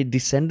 but when it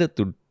descended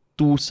to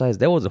two sides,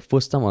 that was the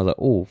first time I was like,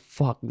 oh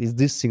fuck, is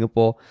this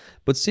Singapore?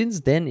 But since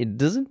then it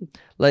doesn't,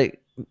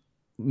 like,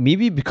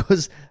 maybe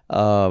because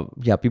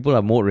people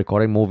are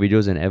recording more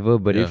videos than ever,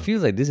 but it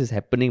feels like this is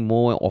happening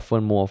more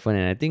often,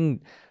 and I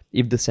think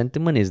if the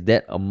sentiment is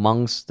that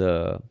amongst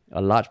a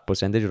large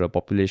percentage of the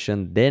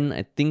population, then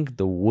I think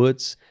the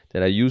words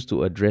that are used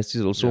to address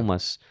this also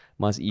must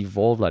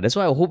evolve. That's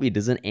why I hope it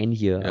doesn't end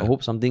here. I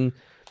hope something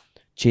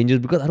changes,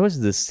 because otherwise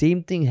it's the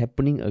same thing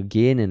happening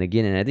again and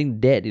again, and I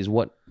think that is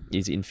what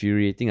is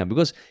infuriating.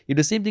 Because if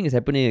the same thing is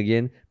happening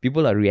again,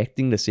 people are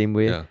reacting the same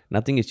way,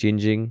 nothing is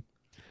changing,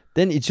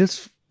 then it's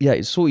just,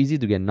 it's so easy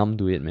to get numb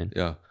to it, man.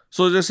 Yeah.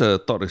 So just a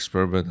thought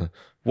experiment.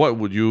 What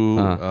would you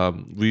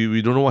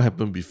we don't know what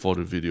happened before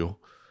the video.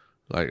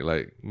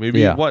 Like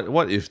maybe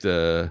what if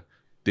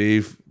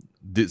Dave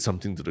did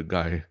something to the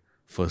guy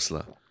first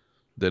lah.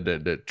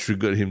 That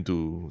triggered him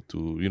to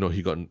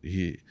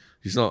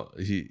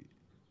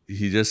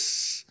he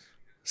just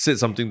said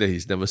something that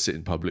he's never said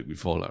in public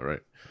before lah,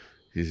 right?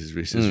 His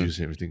racist views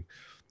and everything.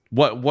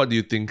 What do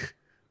you think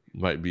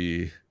might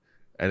be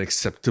an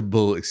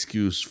acceptable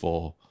excuse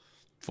for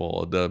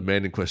the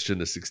man in question,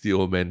 the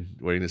 60-year-old man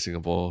wearing the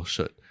Singapore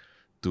shirt,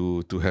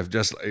 to have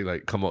just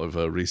like come out with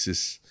a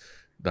racist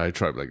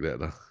diatribe like that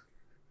lah?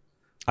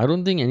 I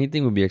don't think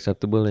anything would be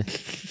acceptable.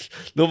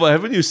 No, but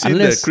haven't you seen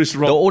Unless that Chris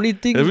Rock? the only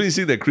thing, haven't you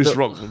seen that Chris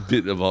Rock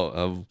bit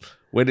about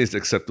when it's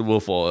acceptable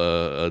for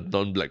a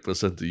non-black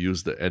person to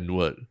use the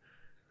N-word?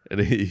 And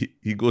then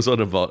he goes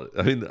on about,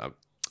 I mean, I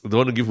don't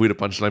want to give away the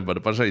punchline, but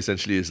the punchline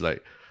essentially is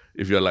like,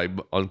 if you're like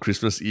on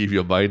Christmas Eve,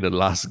 you're buying the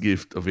last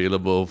gift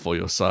available for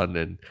your son,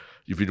 and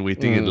you've been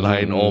waiting in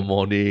line all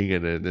morning,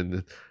 and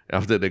then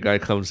after the guy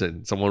comes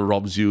and someone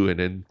robs you, and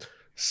then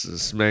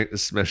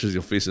smashes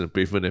your face in the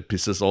pavement and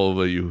pisses all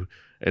over you,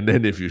 and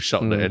then if you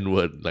shout the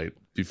N-word, like,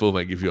 people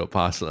might give you a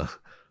pass lah.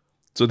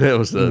 So that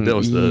was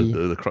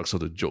the crux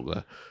of the joke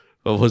lah.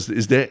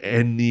 Is there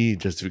any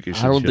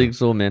justification? I don't think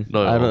so, man.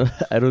 No,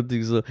 I don't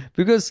think so,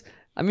 because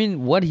I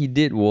mean, what he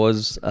did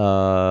was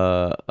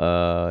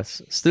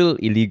still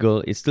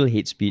illegal. It's still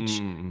hate speech,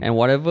 and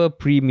whatever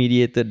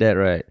premeditated that,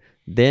 right?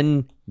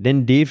 Then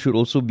Dave should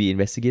also be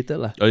investigated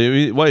lah.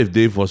 What if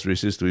Dave was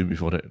racist to him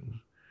before that?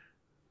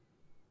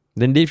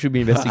 Then Dave should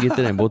be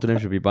investigated and both of them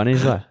should be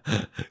punished lah.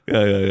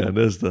 Yeah.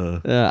 That's the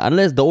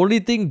unless the only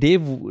thing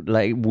Dave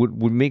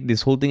would make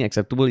this whole thing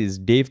acceptable is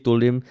Dave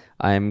told him,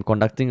 I'm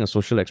conducting a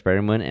social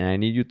experiment and I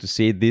need you to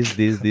say this,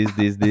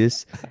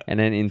 and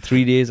then in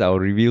 3 days I'll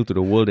reveal to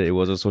the world that it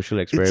was a social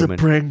experiment.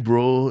 It's a prank,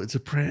 bro. It's a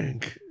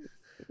prank.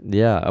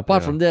 Yeah.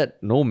 Apart from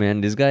that, no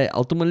man. This guy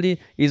ultimately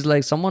is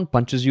like someone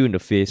punches you in the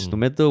face. No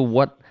matter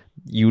what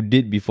you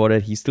did before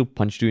that, he still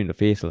punched you in the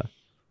face lah.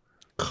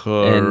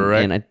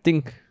 Correct. And I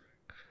think.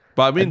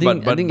 But I mean,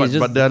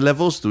 but there are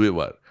levels to it,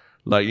 what?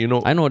 Like,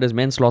 I know there's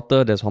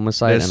manslaughter, there's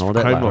homicide and all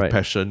that. There's crime of right?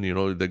 passion,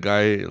 the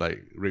guy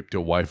like raped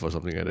your wife or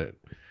something like that.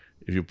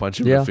 If you punch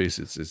him in the face,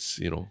 it's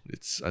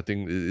I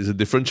think it's a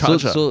different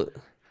charge.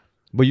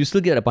 But you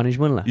still get a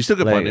punishment lah. You still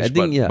get punished,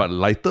 but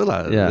lighter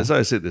lah. Yeah. That's why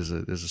I said there's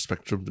a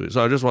spectrum to it.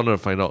 So I just wanted to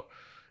find out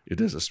if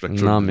there's a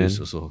spectrum to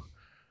this also.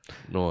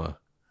 No.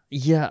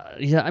 Yeah.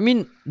 I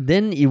mean,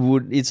 then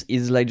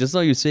it's like just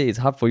now you say it's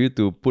hard for you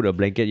to put a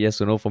blanket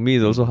yes or no. For me,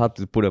 it's also hard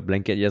to put a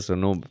blanket yes or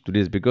no to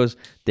this, because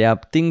there are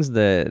things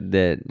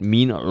that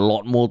mean a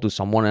lot more to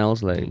someone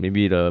else, like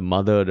maybe the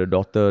mother, the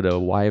daughter, the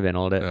wife and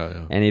all that.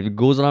 Yeah. And if it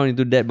goes around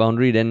into that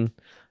boundary, then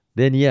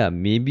yeah,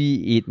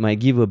 maybe it might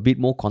give a bit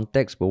more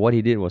context, but what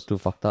he did was too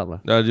fucked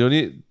up.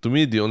 To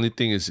me, the only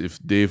thing is if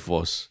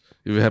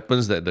it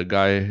happens that the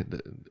guy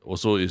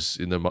also is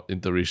in an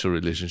interracial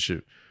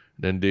relationship,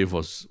 then Dave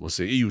was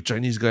saying, hey, you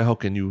Chinese guy, how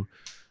can you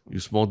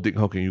small dick,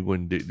 how can you go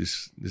and date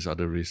this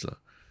other race lah?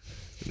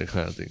 That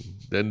kind of thing.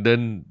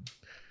 Then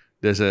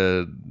there's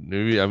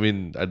maybe, I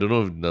mean, I don't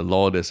know if in the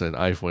law there's an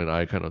eye for an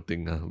eye kind of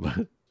thing,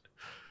 but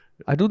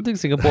I don't think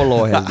Singapore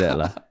law has that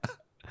lah.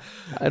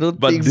 I don't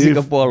think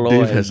Singapore law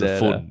Dave has has a that.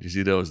 phone. You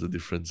see, that was the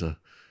difference. And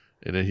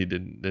then he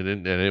didn't,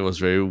 and it was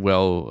very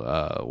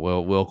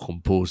well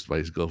composed by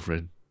his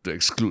girlfriend to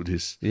exclude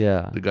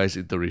the guy's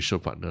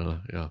interracial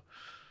partner.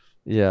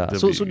 Yeah.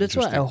 So that's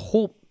why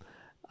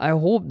I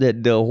hope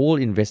that the whole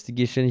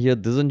investigation here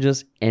doesn't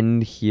just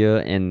end here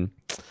and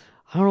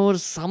I don't know,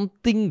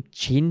 something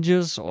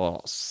changes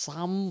or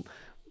some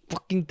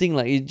fucking thing,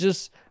 like it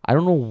just, I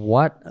don't know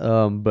what,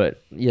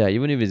 but yeah,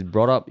 even if it's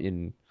brought up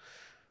in,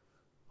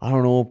 I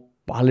don't know,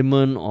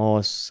 parliament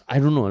or I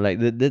don't know, like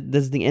that's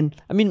the thing. And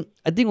I mean,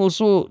 I think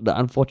also the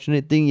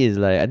unfortunate thing is,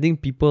 like, I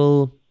think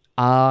people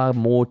are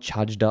more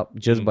charged up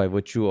just by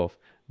virtue of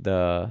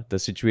the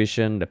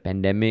situation, the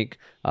pandemic.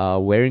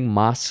 Wearing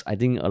masks, I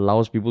think,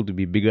 allows people to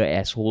be bigger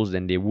assholes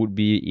than they would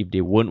be if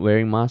they weren't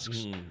wearing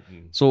masks.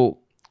 So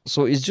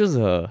it's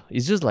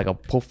just like a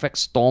perfect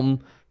storm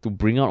to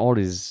bring out all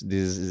these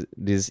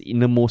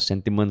innermost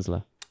sentiments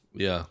lah.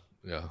 Yeah,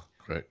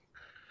 correct.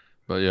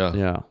 But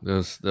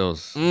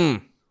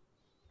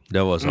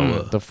that was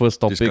our the first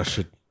topic.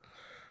 discussion.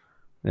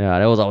 Yeah,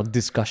 that was our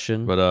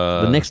discussion. But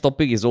the next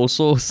topic is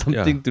also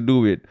something to do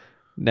with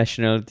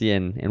nationality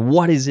and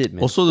what is it,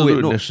 man? Also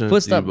nationality,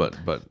 first up,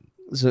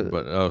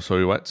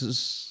 sorry, what?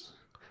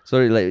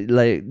 Sorry,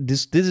 like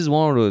this is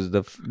one of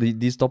those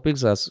these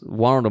topics are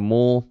one of the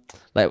more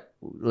like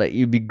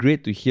it'd be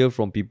great to hear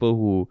from people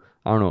who,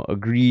 I don't know,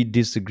 agree,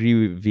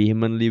 disagree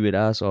vehemently with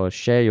us, or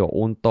share your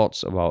own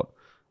thoughts about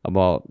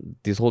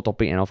this whole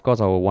topic. And of course,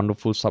 our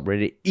wonderful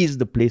subreddit is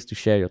the place to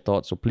share your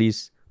thoughts. So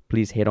please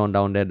head on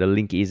down there. The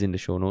link is in the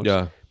show notes.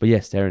 Yeah. But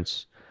yes,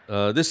 Terrence.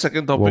 This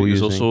second topic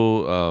is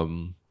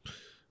also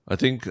I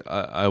think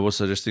I was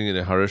suggesting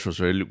that Harish was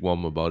very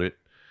lukewarm about it.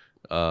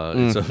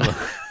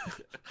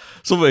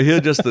 So we're here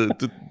just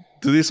to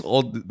this,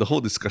 all the whole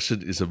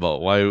discussion is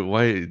about why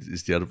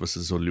is the other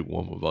person so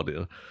lukewarm about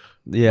it.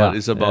 Yeah. But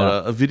it's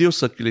about a video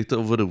circulated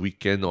over the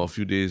weekend or a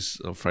few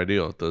days, Friday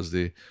or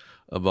Thursday,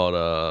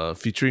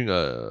 featuring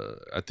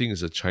I think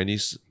it's a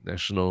Chinese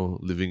national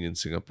living in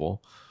Singapore,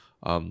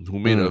 who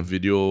made a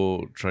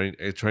video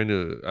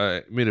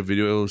made a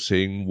video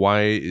saying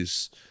why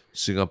is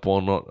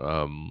Singapore not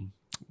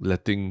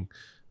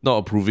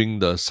approving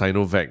the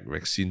Sinovac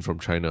vaccine from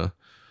China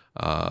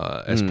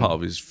as part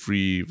of its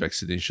free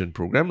vaccination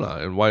program lah,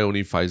 and why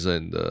only Pfizer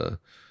and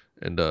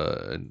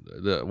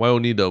the why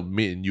only the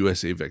made in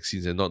USA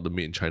vaccines and not the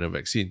made in China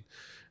vaccine.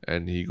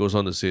 And he goes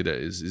on to say that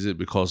is it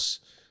because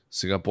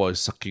Singapore is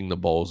sucking the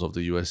balls of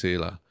the USA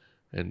lah,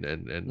 and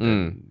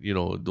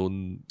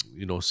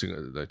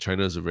like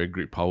China is a very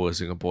great power,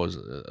 Singapore is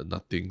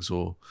nothing.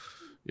 So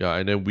yeah,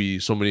 and then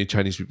so many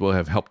Chinese people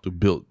have helped to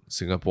build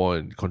Singapore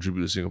and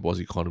contribute to Singapore's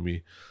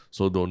economy.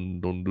 So don't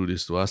do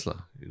this to us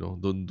lah.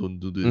 Don't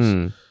do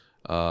this.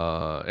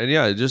 And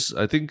yeah,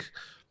 I think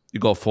it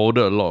got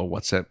forwarded a lot on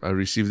WhatsApp. I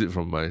received it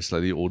from my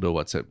slightly older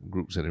WhatsApp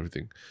groups and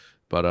everything.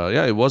 But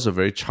yeah, it was a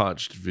very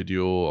charged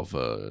video of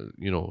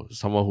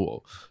someone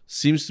who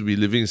seems to be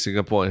living in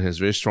Singapore and has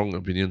very strong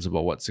opinions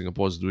about what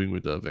Singapore is doing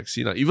with the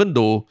vaccine. Even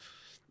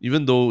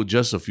though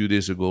just a few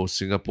days ago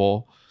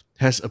Singapore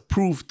has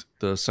approved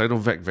the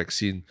Sinovac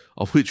vaccine,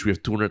 of which we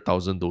have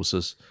 200,000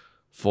 doses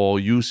for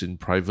use in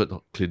private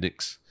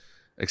clinics.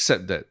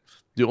 Except that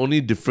the only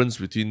difference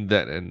between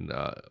that and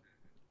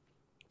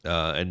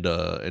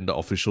the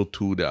official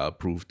two that are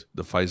approved,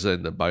 the Pfizer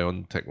and the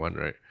BioNTech one,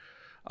 right,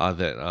 are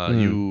that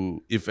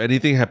if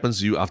anything happens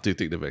to you after you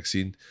take the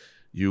vaccine,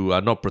 you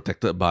are not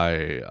protected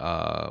by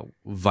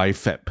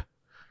ViFAP.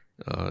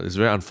 It's a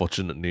very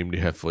unfortunate name they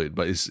have for it,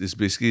 but it's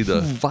basically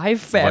the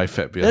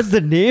ViFAP, yeah. That's the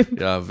name?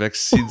 Yeah,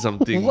 vaccine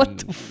something.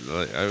 What?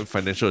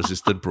 Financial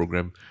assistance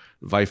program.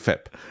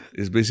 ViFAP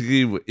is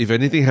basically if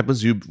anything happens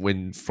to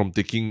you from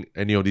taking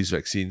any of these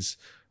vaccines,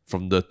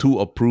 from the two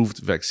approved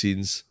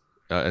vaccines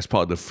as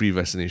part of the free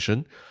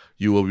vaccination,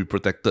 you will be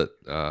protected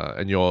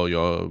and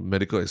your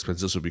medical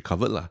expenses will be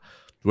covered lah.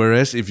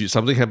 Whereas if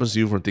something happens to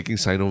you from taking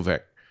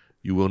Sinovac,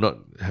 you will not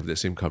have that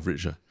same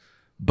coverage.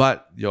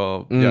 But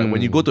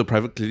when you go to a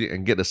private clinic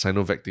and get the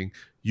Sinovac thing,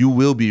 you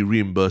will be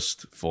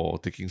reimbursed for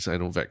taking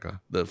Sinovac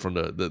from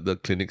the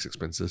clinic's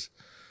expenses.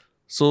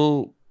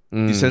 So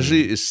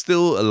essentially, it's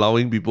still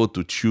allowing people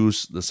to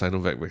choose the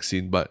Sinovac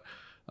vaccine, but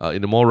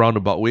in a more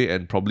roundabout way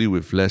and probably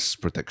with less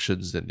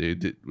protections than they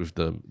did with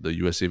the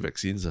USA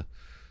vaccines.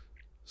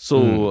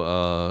 So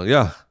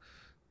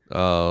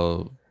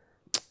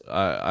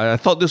I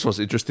thought this was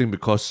interesting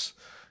because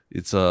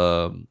it's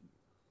a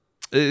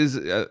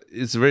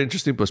very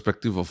interesting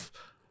perspective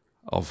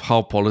of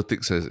how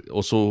politics has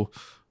also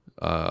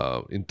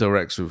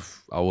interacts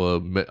with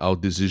our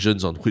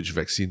decisions on which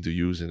vaccine to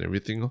use and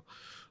everything.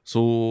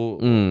 So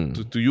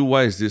to you,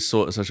 why is this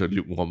such a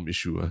lukewarm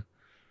issue?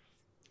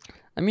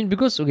 I mean,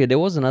 because there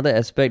was another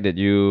aspect that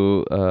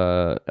you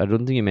I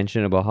don't think you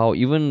mentioned about how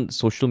even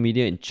social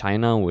media in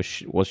China was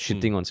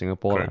shitting on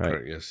Singapore, correct, right?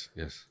 Correct,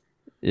 yes.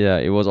 Yeah,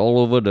 it was all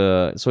over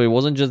so it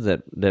wasn't just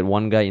that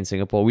one guy in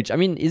Singapore, which I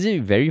mean, is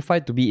it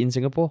verified to be in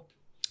Singapore?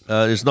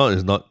 It's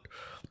not.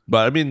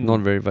 But I mean,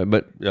 not verified,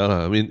 but yeah,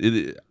 I mean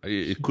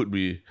it could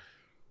be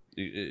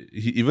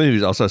even if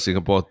he's outside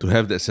Singapore, to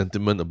have that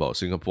sentiment about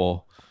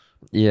Singapore.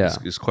 Yeah,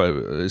 it's quite.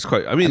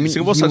 I mean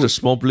Singapore's such a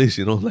small place,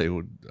 like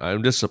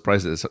I'm just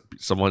surprised that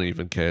someone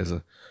even cares.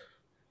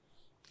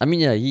 I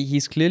mean, yeah,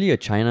 he's clearly a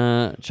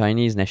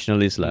Chinese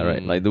nationalist,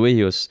 right? Like the way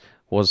he was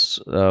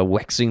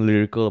waxing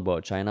lyrical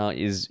about China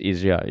is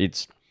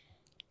it's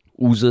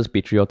oozes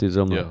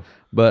patriotism. Yeah.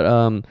 But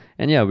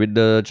and yeah, with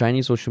the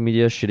Chinese social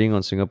media shitting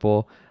on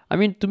Singapore, I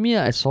mean, to me,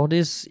 I saw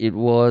this. It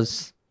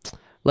was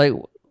like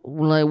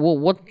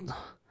what.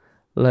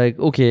 Like,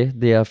 okay,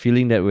 they are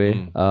feeling that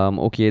way.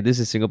 Okay, this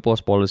is Singapore's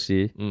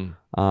policy.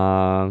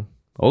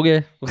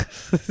 Okay.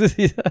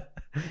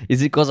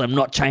 Is it because I'm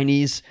not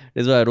Chinese?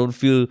 That's why I don't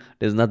feel,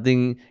 there's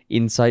nothing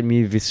inside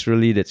me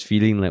viscerally that's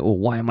feeling like, oh,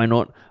 why am I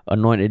not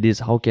annoyed at this?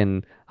 How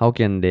can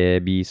there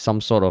be some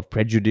sort of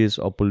prejudice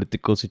or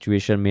political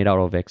situation made out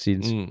of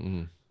vaccines?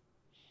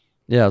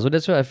 Yeah, so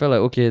that's why I felt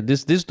like, okay,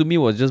 this to me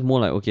was just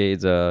more like, okay,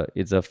 it's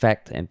a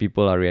fact and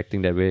people are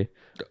reacting that way.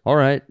 All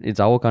right, it's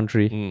our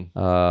country.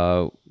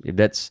 If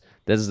that's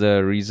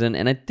the reason,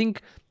 and I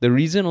think the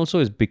reason also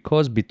is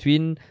because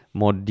between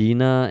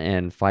Moderna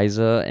and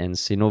Pfizer and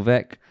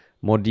Sinovac,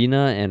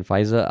 Moderna and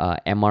Pfizer are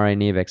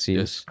mRNA vaccines.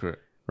 Yes, correct.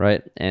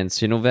 Right, and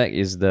Sinovac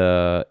is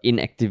the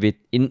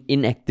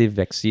inactive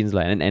vaccines,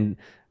 like, and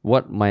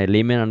what my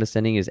layman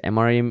understanding is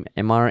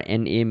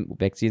mRNA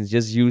vaccines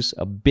just use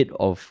a bit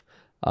of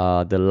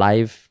the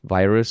live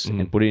virus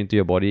and put it into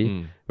your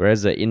body,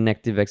 whereas the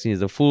inactive vaccine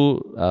is the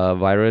full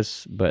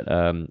virus, but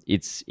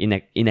it's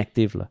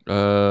inactive.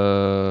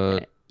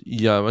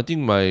 Yeah, I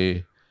think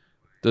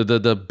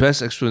the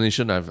best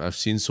explanation I've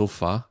seen so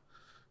far,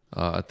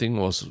 I think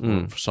was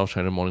South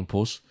China Morning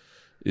Post,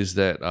 is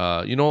that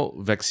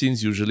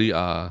vaccines usually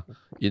are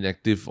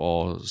inactive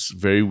or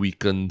very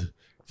weakened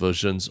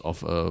versions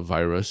of a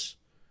virus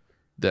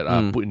that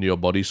are put into your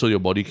body, so your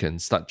body can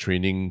start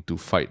training to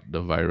fight the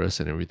virus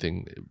and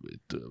everything.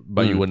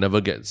 But you will never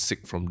get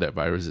sick from that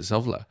virus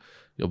itself, lah.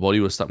 your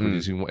body will start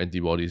producing more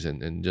antibodies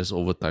and just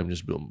over time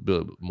just build a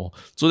bit more.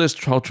 So that's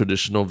how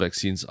traditional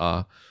vaccines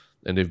are,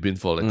 and they've been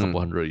for like a couple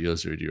hundred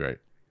years already, right?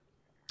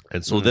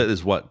 And so that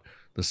is what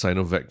the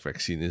Sinovac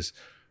vaccine is.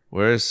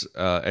 Whereas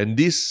and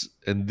these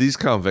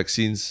kind of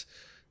vaccines,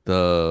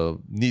 the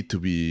need to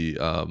be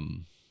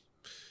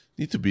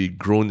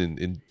grown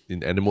in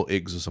animal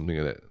eggs or something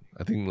like that.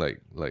 I think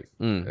like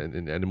and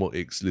in animal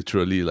eggs,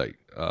 literally like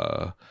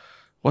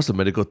what's the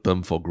medical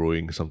term for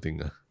growing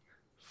something?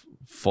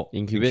 For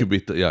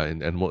incubated, yeah,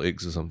 in animal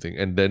eggs or something,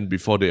 and then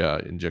before they are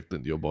injected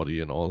into your body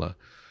and all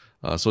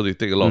so they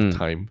take a lot of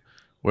time.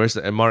 Whereas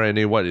the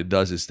mRNA, what it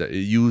does is that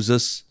it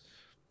uses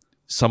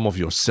some of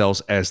your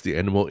cells as the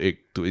animal egg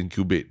to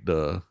incubate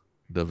the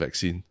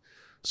vaccine.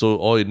 So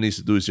all it needs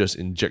to do is just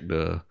inject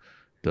the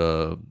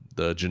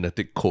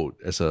genetic code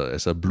as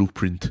a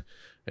blueprint,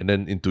 and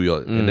then into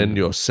your and then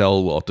your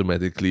cell will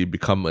automatically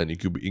become an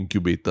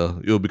incubator.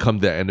 It will become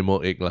the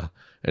animal egg lah,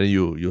 and then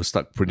you'll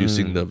start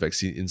producing the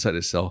vaccine inside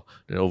the cell.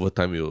 Then over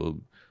time it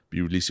will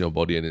be released in your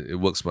body, and it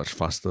works much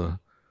faster.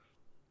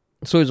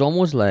 So it's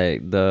almost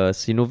like the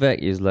Sinovac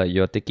is like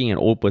you're taking an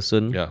old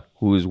person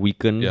who is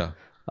weakened,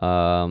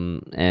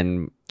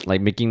 and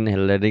like letting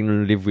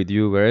them live with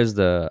you. Whereas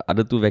the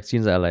other two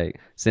vaccines are like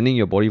sending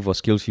your body for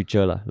skills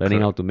future lah, learning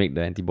how to make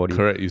the antibody.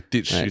 Correct. You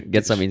teach.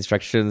 Get some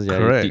instructions. Yeah,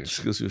 correct. You teach.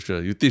 Skills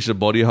future. You teach the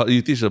body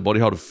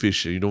how to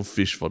fish. You don't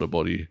fish for the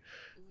body.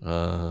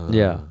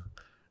 Yeah.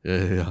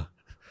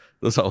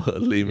 Those are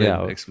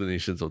layman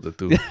explanations of the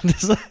two.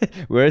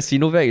 Whereas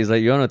Sinovac is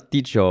like you want to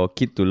teach your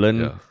kid to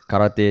learn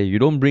karate. You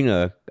don't bring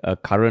a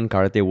current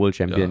karate world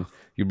champion.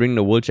 You bring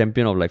the world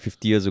champion of like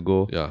 50 years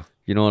ago. Yeah.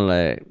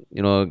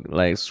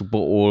 Like super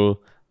old,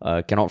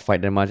 cannot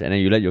fight that much, and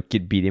then you let your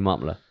kid beat him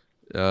up lah.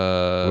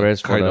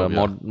 Whereas for the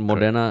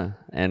Moderna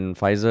and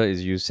Pfizer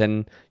is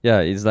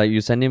it's like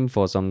you send him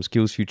for some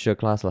skills future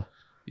class lah.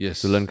 Yes.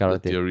 To learn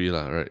karate. The theory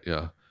lah, right?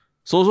 Yeah.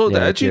 So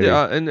there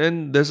are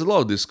and there's a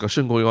lot of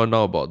discussion going on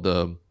now about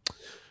the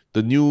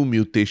new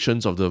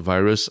mutations of the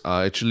virus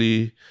are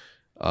actually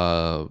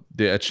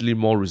they're actually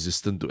more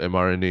resistant to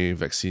mRNA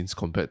vaccines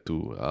compared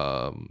to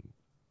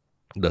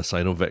the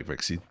Sinovac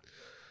vaccine.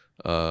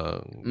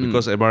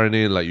 Because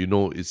mRNA, like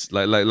it's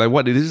like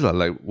what it is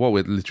like what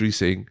we're literally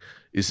saying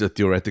is a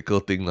theoretical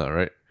thing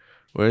right?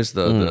 Whereas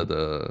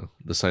the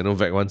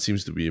Sinovac one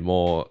seems to be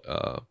more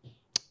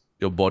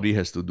your body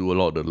has to do a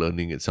lot of the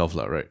learning itself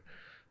right?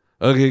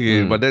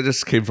 Okay, but that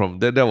just came from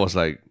that was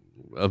like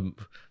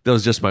that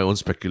was just my own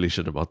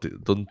speculation about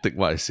it. Don't take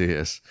what I say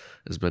as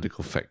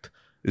medical fact.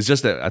 It's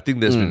just that I think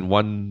there's been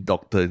one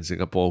doctor in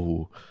Singapore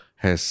who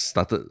has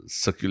started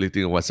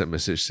circulating a WhatsApp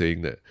message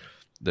saying that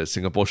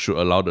Singapore should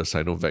allow the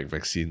Sinovac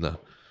vaccine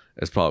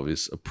as part of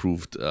its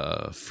approved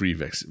free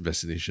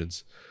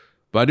vaccinations.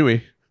 But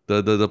anyway,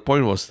 the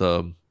point was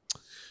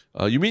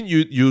you mean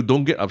you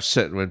don't get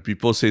upset when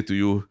people say to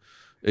you,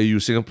 hey, you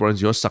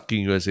Singaporeans, you're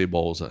sucking USA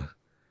balls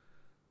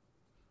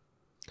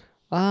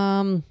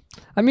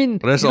I mean,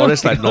 that's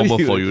like normal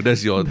for you.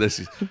 That's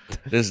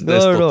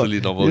totally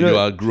normal.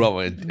 You grew up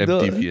on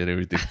MTV and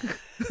everything.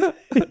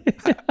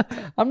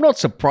 I'm not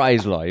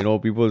surprised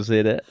people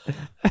say that.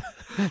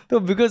 No,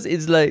 because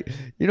it's like,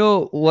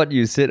 what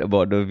you said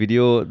about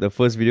the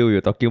first video we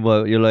were talking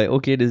about, you're like,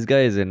 okay, this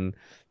guy is an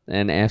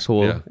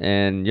asshole.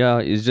 And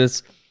it's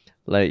just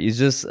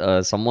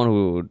someone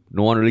who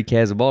no one really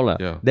cares about.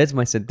 That's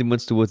my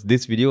sentiments towards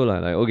this video.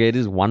 Like, okay,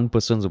 this is one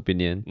person's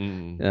opinion.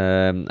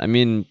 I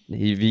mean,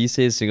 if he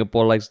says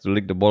Singapore likes to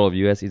lick the ball of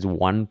US, it's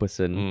one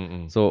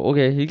person. So,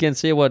 okay, he can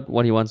say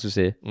what he wants to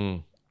say.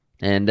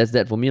 And that's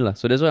that for me.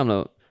 So that's why I'm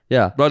like,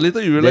 But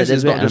later you realize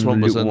it's not just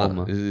one person.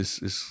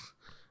 It's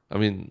I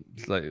mean,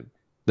 it's like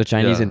the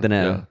Chinese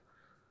internet.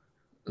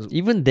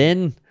 Even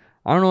then,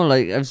 I don't know.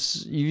 Like,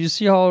 you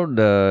see how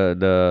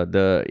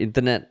the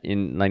internet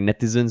in like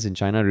netizens in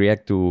China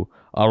react to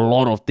a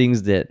lot of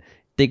things that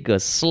take a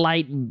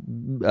slight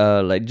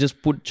like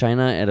just put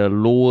China at a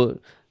lower,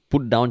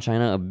 put down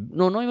China.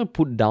 No, not even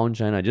put down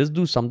China. Just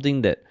do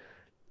something that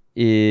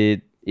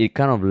it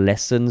kind of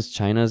lessens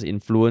China's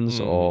influence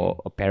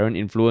or apparent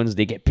influence.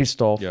 They get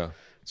pissed off.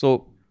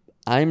 So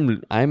I'm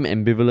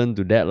ambivalent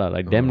to that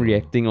like them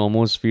reacting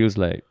almost feels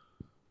like,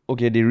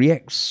 okay, they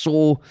react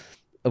so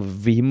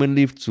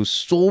vehemently to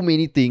so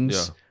many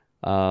things.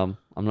 I'm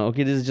like,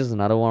 okay, this is just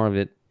another one of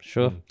it.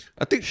 Sure.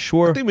 I think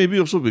maybe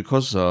also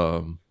because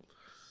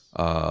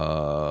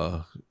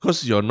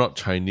you're not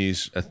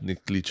Chinese,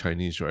 ethnically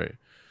Chinese, right?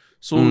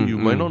 So you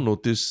might not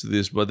notice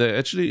this, but there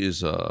actually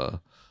is a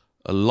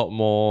lot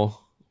more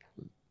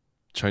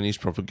Chinese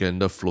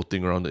propaganda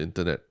floating around the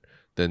internet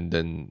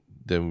than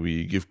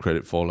we give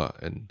credit for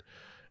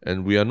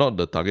and we are not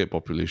the target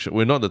population.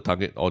 We're not the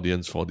target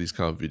audience for these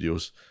kind of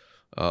videos.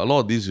 A lot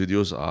of these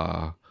videos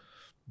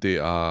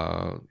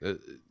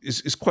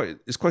it's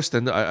quite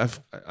standard.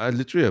 I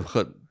literally have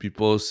heard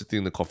people sitting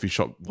in the coffee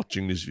shop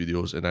watching these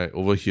videos, and I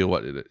overhear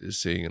what it is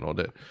saying and all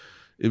that.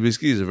 It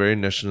basically is a very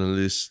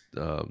nationalist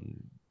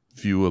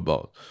view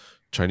about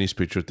Chinese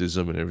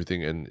patriotism and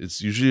everything, and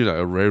it's usually like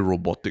a very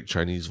robotic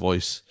Chinese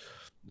voice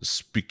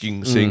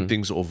saying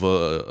things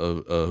over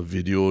a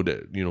video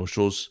that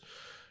shows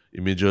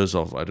images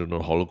of, I don't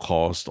know,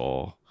 Holocaust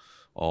or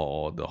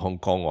the Hong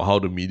Kong, or how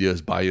the media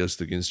is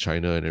biased against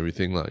China and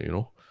everything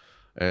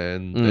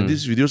and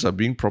these videos are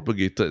being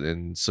propagated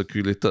and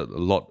circulated a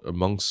lot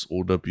amongst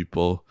older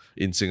people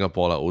in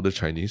Singapore, like older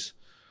Chinese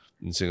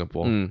in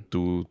Singapore,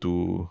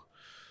 to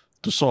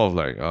sort of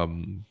like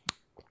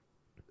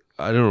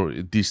I don't know,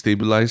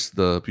 destabilize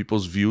the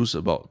people's views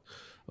about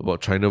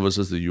China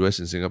versus the US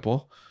in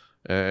Singapore.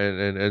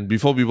 And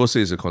before people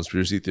say it's a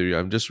conspiracy theory,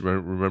 I'm just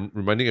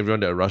reminding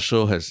everyone that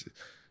Russia has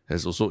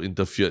also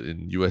interfered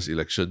in US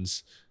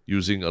elections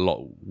using a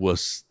lot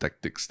worse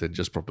tactics than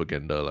just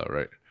propaganda,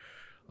 right?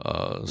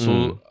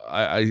 So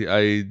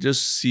I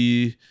just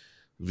see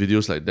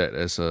videos like that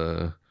as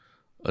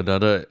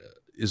another.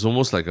 It's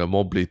almost like a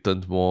more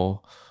blatant,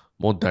 more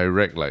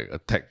direct like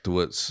attack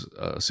towards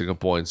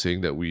Singapore, and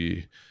saying that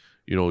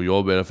you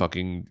all better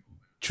fucking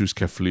choose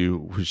carefully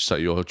which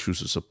side you all choose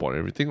to support and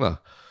everything lah.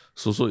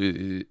 So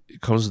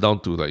it comes down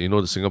to like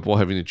the Singapore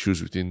having to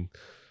choose between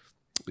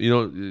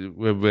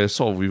where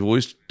sort of we've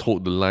always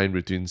told the line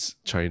between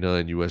China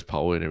and US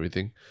power and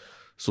everything.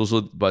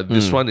 But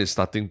this one is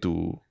starting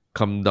to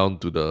come down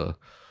to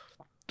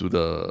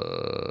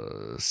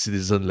the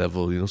citizen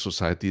level,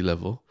 society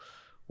level,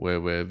 where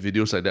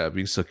videos like that are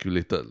being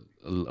circulated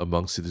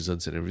among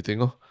citizens and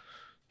everything,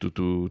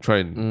 to try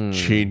and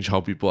change how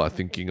people are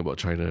thinking about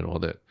China and all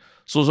that.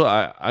 So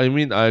I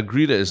mean, I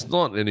agree that it's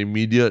not an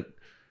immediate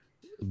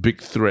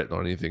big threat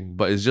or anything,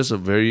 but it's just a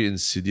very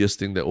insidious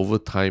thing that over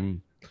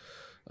time,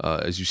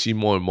 as you see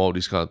more and more of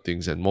these kind of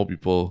things, and more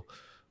people,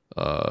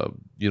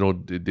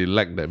 they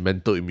lack that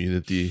mental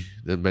immunity,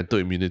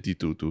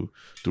 to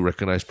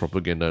recognize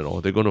propaganda and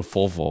all. They're going to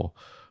fall for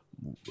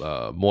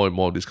more and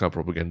more of this kind of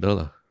propaganda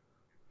lah.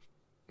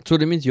 So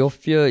that means your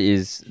fear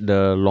is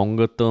the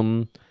longer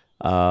term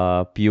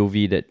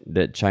POV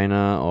that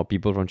China or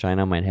people from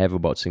China might have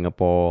about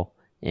Singapore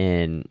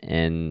and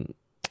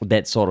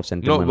that sort of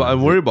sentiment. No, but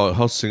I'm worried about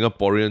how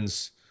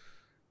Singaporeans,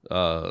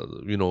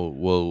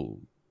 will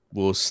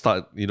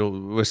start.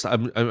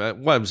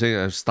 What I'm saying,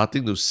 I'm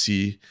starting to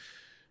see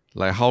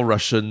like how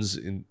Russians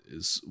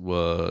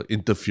were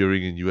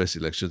interfering in US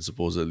elections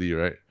supposedly,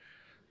 right?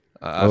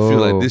 I feel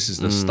like this is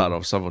the start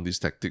of some of these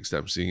tactics that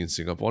I'm seeing in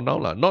Singapore now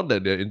lah. Not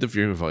that they're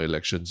interfering with our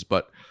elections,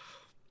 but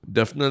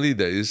definitely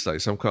there is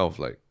like some kind of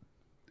like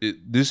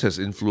this has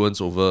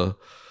influence over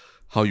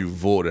how you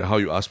vote and how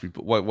you ask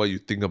people what you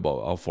think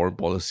about our foreign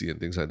policy and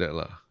things like that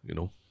lah.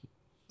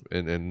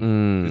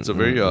 And it's a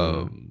very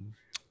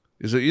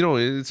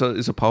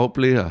it's a power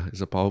play lah.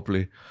 It's a power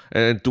play,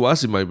 and to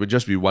us it might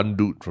just be one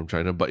dude from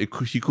China, but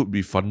he could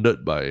be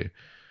funded by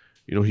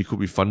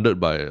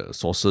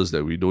sources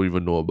that we don't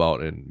even know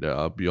about and that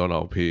are beyond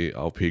our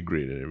pay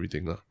grade and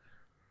everything lah.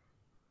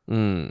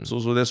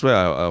 So that's where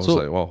I was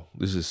like, wow,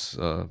 this is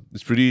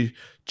it's pretty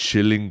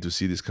chilling to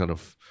see this kind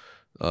of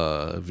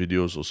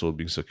videos also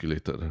being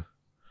circulated.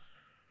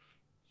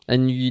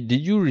 And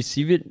did you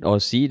receive it or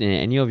see it in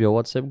any of your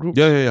WhatsApp groups?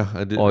 Yeah,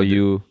 I did. Or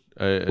you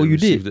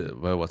received did? it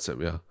via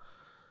WhatsApp, yeah.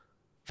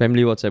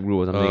 Family WhatsApp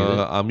group or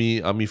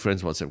something? Army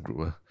friends WhatsApp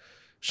group.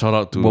 Shout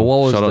out to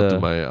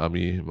my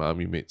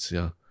army mates,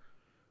 yeah.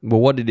 But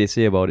what did they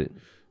say about it?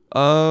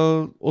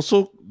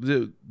 Also,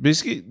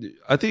 basically,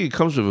 I think it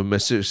comes with a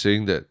message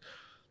saying that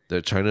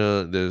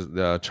China,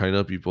 there are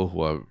China people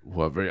who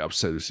are very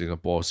upset with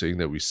Singapore, saying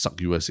that we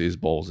suck USA's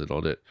balls and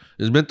all that.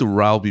 It's meant to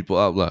rile people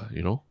up lah,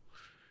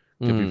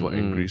 get people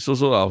angry. So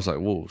I was like,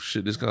 whoa,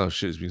 shit, this kind of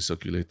shit is being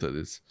circulated.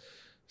 It's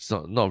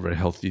not a very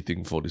healthy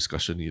thing for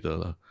discussion either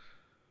lah.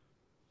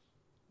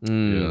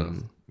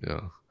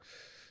 Yeah.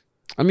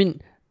 I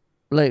mean,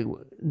 like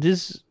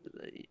this,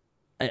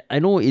 I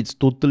know it's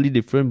totally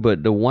different,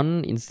 but the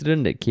one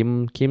incident that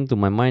came to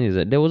my mind is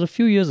that there was a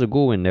few years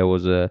ago when there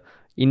was a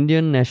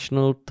Indian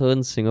national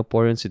turned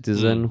Singaporean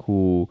citizen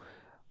who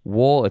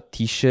wore a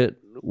t-shirt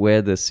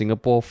where the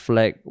Singapore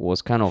flag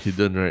was kind of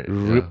hidden, right?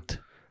 Ripped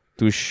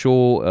to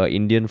show an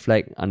Indian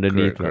flag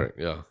underneath. Correct,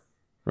 yeah.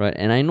 Right,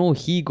 and I know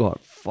he got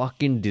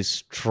fucking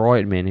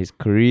destroyed, man. His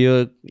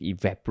career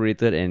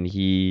evaporated and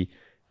he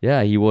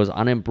was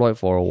unemployed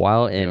for a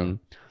while. And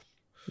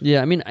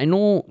I mean, I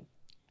know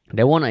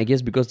that one, I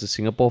guess, because the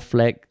Singapore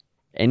flag,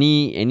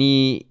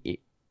 any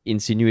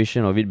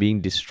insinuation of it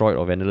being destroyed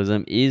or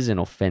vandalism is an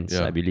offense,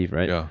 I believe,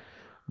 right? Yeah.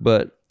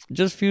 But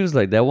just feels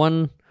like that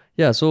one,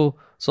 so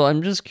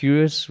I'm just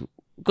curious,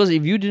 because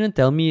if you didn't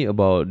tell me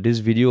about this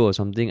video or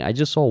something, I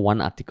just saw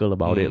one article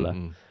about it.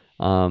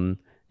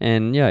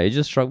 And it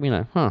just struck me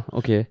like,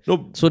 okay.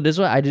 No, so that's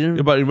why I didn't...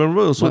 Yeah, but remember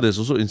also, there's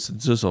also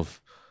instances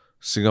of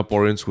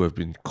Singaporeans who have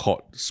been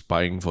caught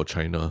spying for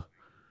China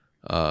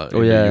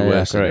in the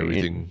US and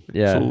everything.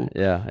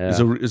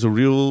 It's a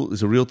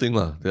real thing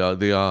lah.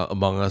 They are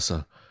among us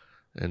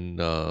and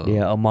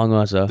among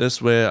us.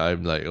 That's where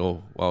I'm like,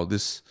 oh wow,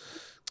 this,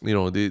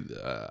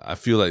 I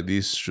feel like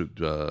this should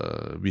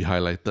be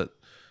highlighted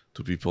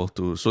to people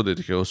so that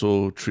they can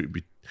also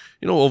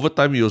over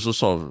time you also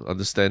sort of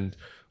understand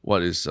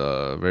what is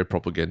very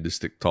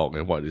propagandistic talk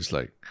and what is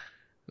like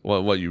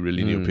what you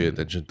really need to pay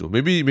attention to.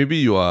 Maybe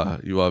you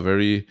are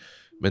very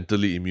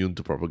mentally immune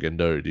to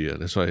propaganda already.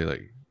 That's why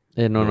like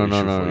No,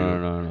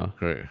 no.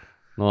 Correct.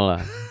 No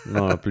lah,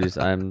 no, please.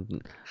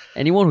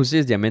 Anyone who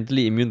says they're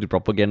mentally immune to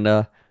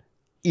propaganda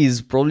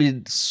is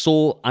probably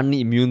so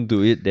unimmune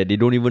to it that they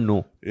don't even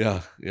know.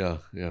 Yeah. Yeah.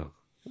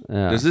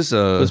 There's this.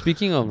 So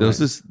speaking of, there was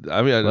this.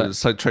 I mean, the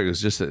sidetrack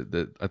is just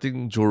that I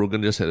think Joe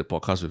Rogan just had a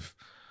podcast with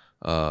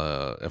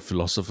a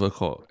philosopher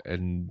called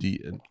Andy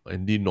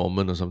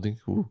Norman or something.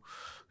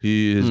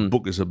 His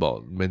book is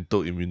about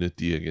mental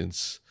immunity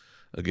against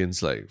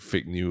like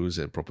fake news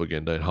and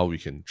propaganda and how we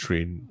can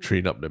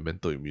train up the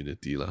mental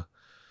immunity lah.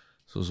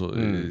 So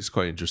it's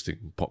quite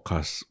interesting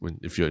podcast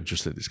if you're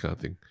interested in this kind of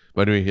thing.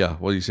 But anyway, yeah,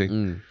 what are you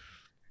saying?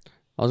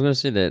 I was gonna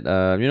say that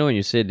when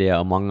you say they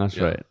are among us,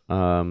 right?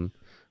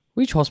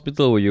 Which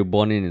hospital were you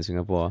born in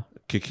Singapore?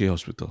 KK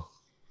Hospital.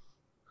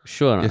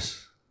 Sure.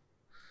 Yes.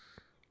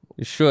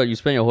 You sure you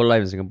spent your whole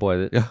life in Singapore,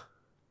 is it? Yeah.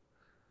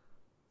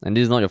 And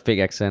this is not your fake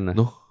accent?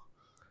 No.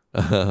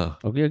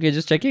 Okay,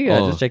 just checking.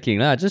 Just checking.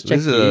 Just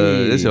checking.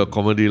 This is your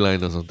comedy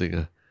line or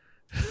something.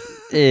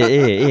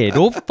 Hey,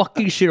 don't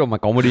fucking shit on my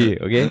comedy,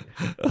 okay?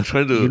 I'm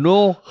trying to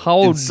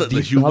insert the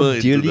humor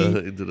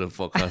into the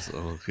podcast.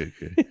 Oh, okay.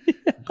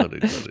 Got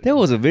it. That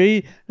was a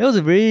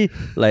very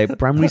like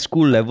primary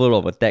school level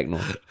of attack,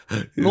 no?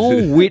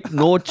 No wit,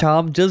 no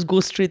charm, just go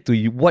straight to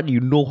what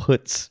you know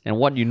hurts and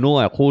what you know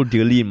I hold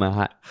dearly in my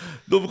heart.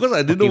 No, because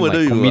I didn't know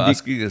whether you were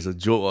asking as a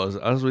joke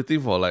or I was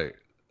waiting for like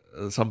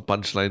some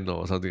punchline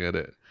or something like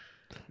that.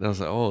 And I was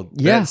like, oh,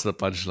 that's the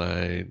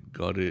punchline.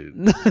 Got it.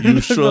 No,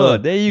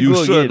 there you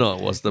go sure again.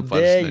 Not? What's the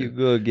punchline? There you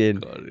go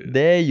again.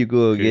 There you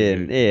go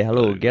again. Hey,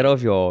 hello, get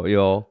off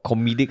your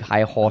comedic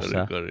high horse.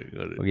 Got it.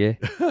 Okay?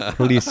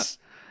 Please.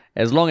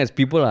 As long as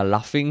people are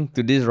laughing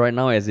to this right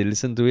now as they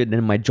listen to it,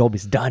 then my job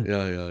is done.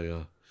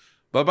 Yeah.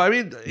 But I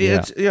mean,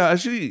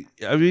 actually,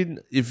 I mean,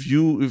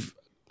 if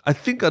I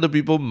think other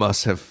people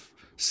must have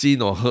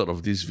seen or heard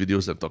of these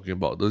videos I'm talking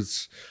about.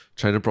 Those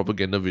China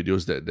propaganda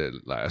videos that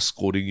like are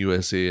scolding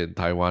USA and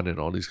Taiwan and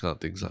all these kind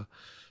of things.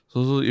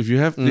 So if you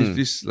have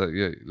this like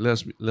let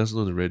us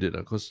know the Reddit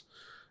because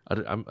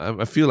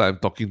I feel like I'm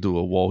talking to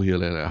a wall here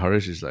and like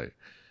Harish is like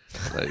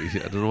I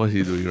don't know what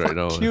he's doing right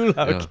now.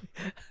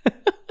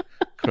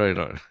 Crying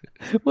out.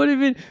 What do you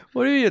mean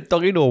you're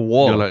talking to a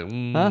wall? You're like,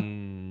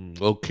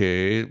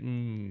 okay,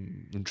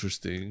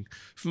 interesting.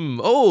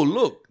 Oh,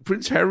 look,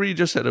 Prince Harry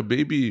just had a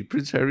baby.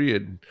 Prince Harry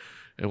and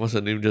what's her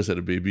name just had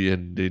a baby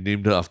and they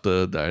named her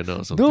after Diana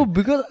or something. No,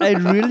 because I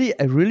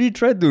really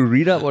tried to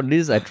read up on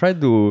this. I tried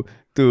to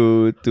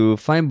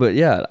find, but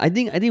yeah, I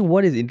think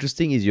what is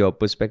interesting is your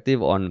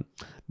perspective on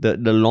the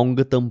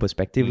longer term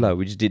perspective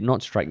which did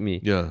not strike me.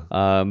 Yeah.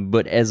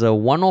 But as a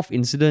one-off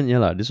incident,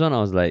 this one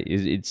I was like,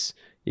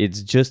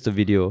 it's just a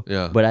video.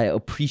 Yeah. But I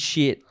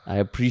appreciate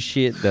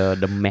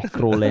the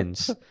macro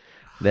lens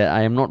that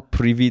I am not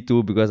privy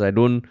to because I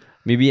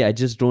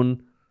just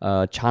don't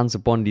chance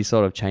upon these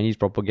sort of Chinese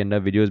propaganda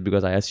videos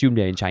because I assume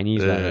they're in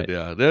Chinese. Right?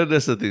 Yeah,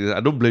 that's the thing.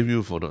 I don't blame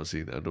you for not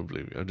seeing that. I don't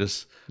blame you. I'm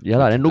just...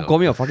 then don't call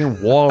me a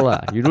fucking wall.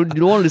 You don't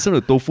want to listen to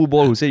Tofu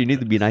Ball who said you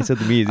need to be nicer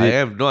to me, is it? I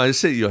am. No, I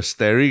said you're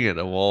staring at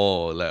a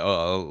wall. Like,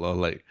 or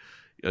like...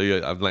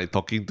 I'm like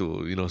talking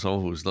to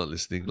someone who's not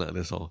listening. Like,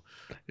 that's all.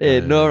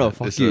 No,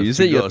 fuck you. You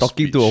said you're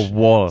talking to a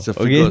wall. It's a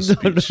figure of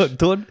speech.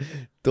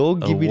 Don't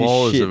give me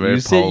this shit. You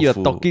said you're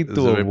talking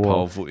to a wall.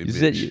 Powerful image.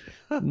 You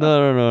said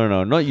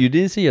no. No, you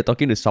didn't say you're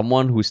talking to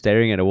someone who's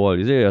staring at a wall.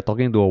 You said you're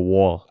talking to a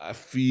wall. I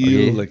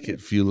feel like it.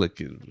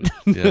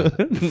 Yeah,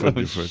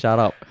 different. Shut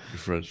up.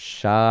 Different.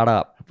 Shut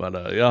up.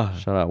 But yeah.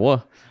 Shut up.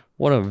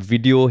 What a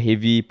video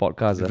heavy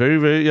podcast. Very,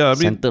 very, I mean,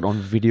 centered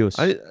on videos.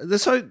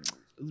 That's why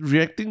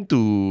reacting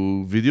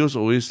to videos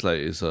always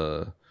like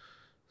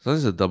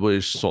sometimes a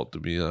double-edged sword to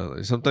me.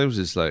 Like sometimes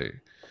it's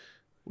like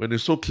when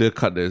it's so clear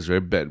cut that it's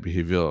very bad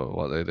behavior or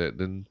what like that,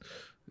 then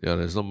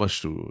there's not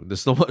much to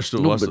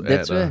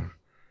add.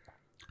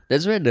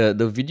 That's where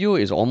the video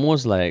is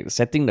almost like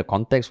setting the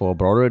context for a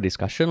broader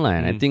discussion.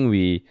 And I think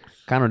we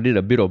kind of did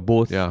a bit of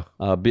both. Yeah.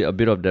 A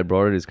bit of that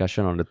broader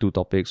discussion on the two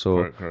topics.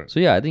 So correct. So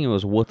yeah, I think it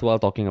was worthwhile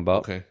talking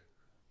about. Okay.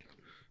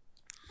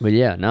 But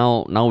yeah,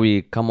 now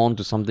we come on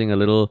to something a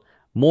little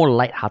more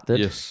lighthearted.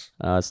 Yes.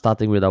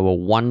 Starting with our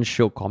one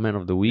show comment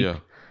of the week. Yeah.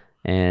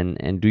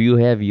 And do you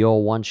have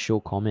your one show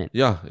comment?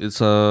 Yeah,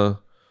 it's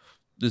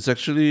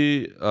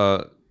actually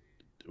are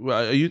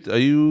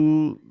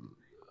you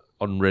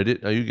on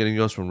Reddit? Are you getting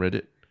yours from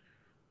Reddit?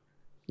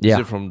 Yeah.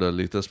 Is it from the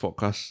latest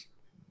podcast?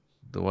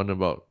 The one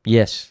about...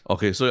 Yes.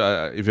 Okay,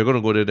 so if you're going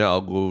to go there, then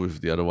I'll go with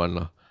the other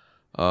one.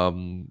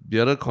 The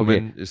other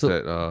comment is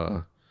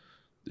that...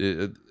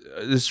 this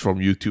is from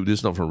YouTube. This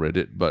is not from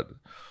Reddit. But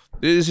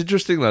it's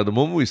interesting. The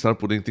moment we start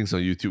putting things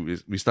on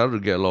YouTube, we started to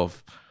get a lot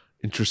of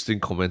interesting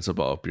comments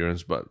about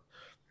appearance. But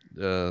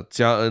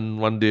Jia En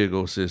one day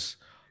ago says,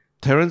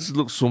 Terrence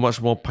looks so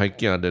much more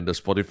paikia than the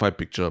Spotify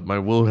picture. My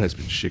world has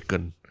been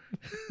shaken.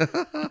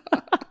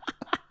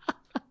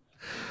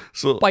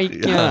 So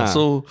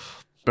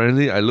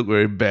apparently I look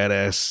very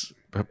badass.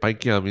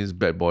 Paikia means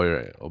bad boy,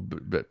 right? Or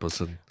bad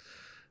person.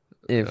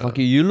 Hey, fuck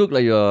you. You look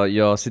like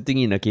you're sitting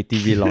in a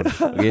KTV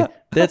lounge. Okay,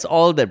 that's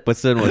all that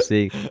person was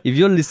saying. If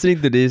you're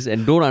listening to this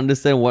and don't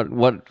understand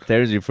what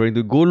Terrence is referring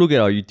to, go look at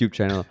our YouTube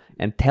channel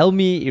and tell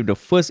me if the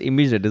first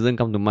image that doesn't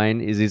come to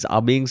mind is this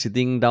Abing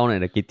sitting down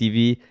at a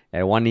KTV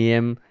at 1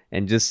 a.m.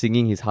 and just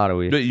singing his heart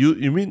away. Wait,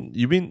 you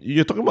mean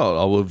you're talking about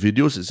our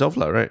videos itself,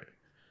 lah, right?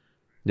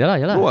 Yeah,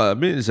 yeah. No, I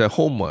mean it's at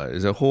home.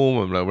 It's at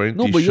home. I'm like wearing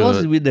No, t-shirt. but yours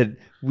is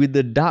with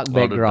the dark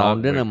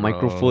background, then a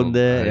microphone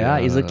there. Yeah,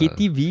 it's a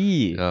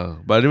KTV. Yeah,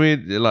 but anyway,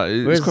 like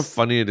it's quite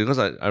funny because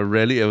I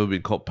rarely ever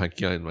been called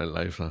Pankia in my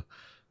life, lah.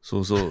 So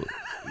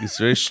it's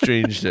very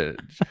strange that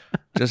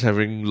just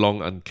having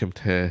long unkempt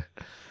hair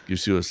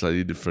gives you a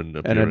slightly different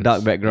appearance. And a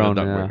dark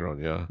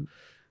background. Yeah.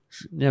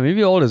 Yeah,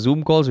 maybe all the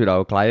Zoom calls with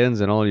our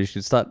clients and all, you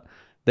should start.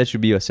 That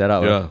should be your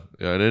setup. Yeah,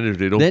 yeah. And then if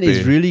they don't then pay,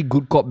 it's really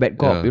good cop, bad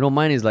cop. Yeah. You know,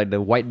 mine is like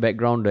the white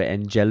background, the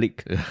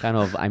angelic kind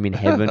of, I'm in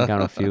heaven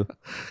kind of feel.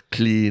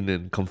 clean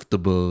and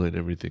comfortable and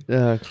everything.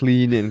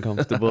 Clean and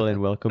comfortable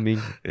and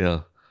welcoming. Yeah.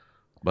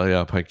 But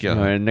yeah, Pankia.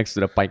 And next to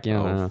the pike.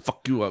 I'll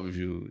fuck you up if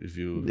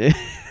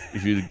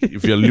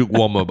you're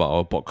lukewarm about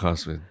our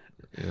podcast, man.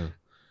 Yeah.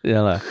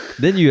 Yeah, lah.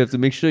 Then you have to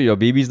make sure your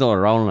baby's not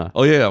around, lah.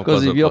 Oh yeah, of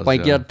course. Because if you're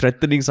Pankia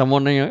threatening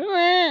someone, then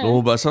you're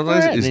no, but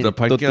sometimes it's the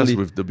Pankias totally.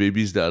 with the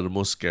babies that are the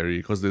most scary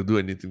because they'll do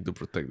anything to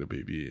protect the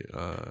baby.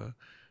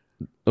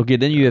 Okay,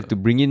 then you have to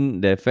bring in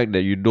the fact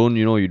that you don't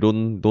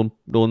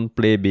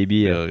play baby.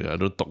 Yeah,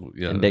 don't talk.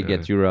 Yeah, and that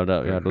gets you riled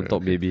up. Yeah, don't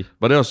talk baby.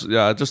 But that was,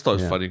 I just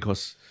thought it's funny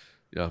because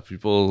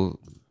people,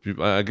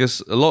 I guess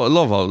a lot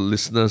of our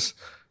listeners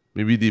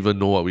maybe didn't even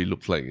know what we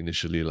looked like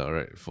initially, lah,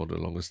 right? For the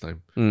longest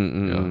time.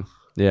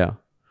 Yeah.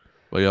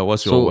 But yeah,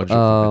 what's your one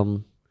shot?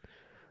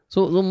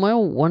 So my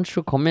one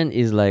shot comment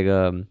is like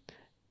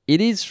it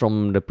is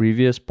from the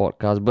previous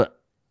podcast, but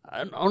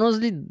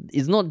honestly,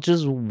 it's not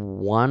just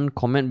one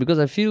comment because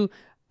I feel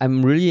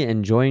I'm really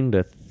enjoying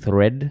the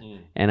thread,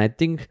 and I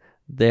think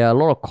there are a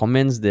lot of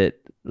comments that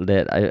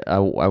I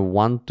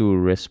want to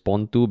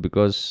respond to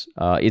because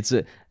it's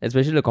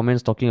especially the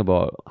comments talking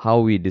about how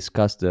we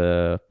discussed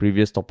the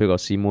previous topic of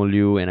Simo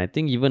Liu, and I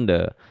think even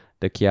the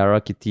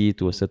Kiara Kitty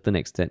to a certain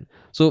extent.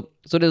 So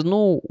there's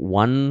no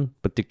one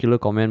particular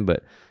comment,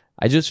 but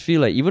I just feel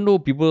like even though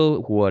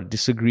people who are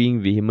disagreeing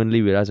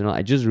vehemently with us,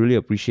 I just really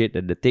appreciate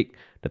that they take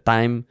the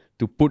time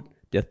to put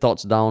their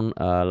thoughts down,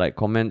 like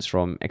comments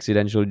from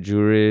Accidental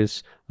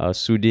Jurist,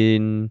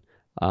 Sudin,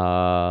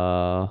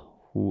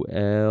 who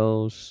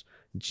else?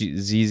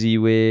 ZZ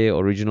Way,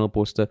 original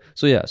poster.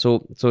 So yeah,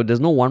 so there's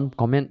no one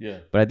comment,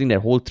 but I think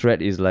that whole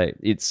thread is like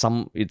it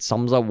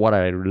sums up what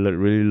I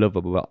really love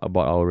about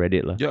our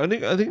Reddit, lah. Yeah,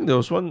 I think there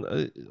was one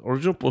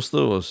original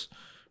poster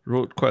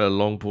wrote quite a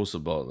long post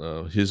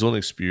about his own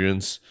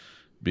experience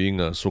being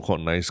a so-called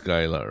nice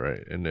guy, lah,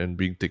 right, and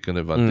being taken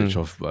advantage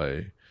of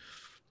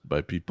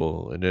by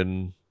people, and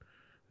then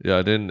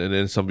and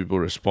then some people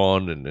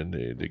respond, and then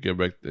they get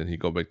back, and he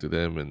got back to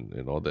them,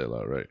 and all that,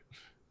 lah, right.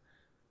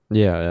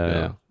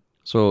 Yeah.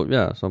 So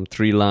some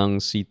Three Lang,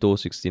 Sito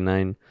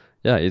 69.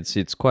 Yeah,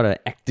 it's quite an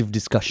active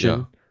discussion.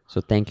 Yeah.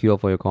 So thank you all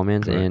for your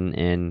comments, Correct.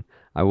 and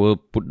I will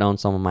put down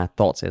some of my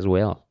thoughts as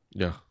well.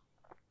 Yeah.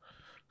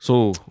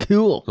 So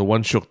Cool. the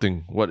one shook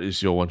thing. What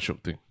is your one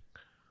shook thing?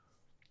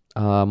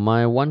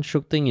 My one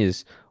shook thing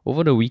is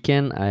over the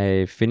weekend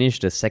I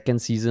finished the second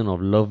season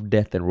of Love,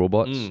 Death and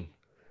Robots,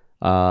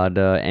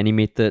 the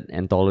animated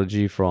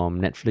anthology from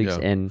Netflix,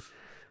 and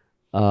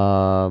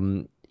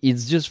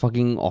it's just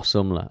fucking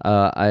awesome, lah.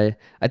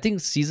 I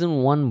think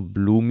season 1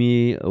 blew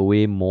me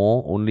away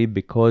more only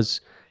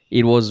because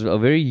it was a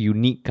very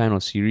unique kind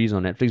of series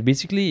on Netflix.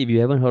 Basically, if you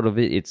haven't heard of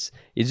it, it's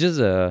just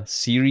a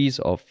series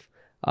of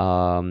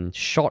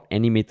short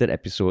animated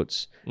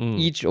episodes,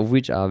 each of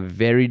which are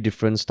very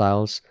different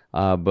styles,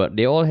 but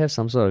they all have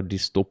some sort of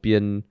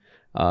dystopian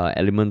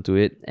element to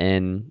it.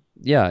 And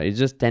yeah, it's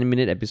just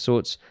 10-minute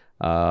episodes.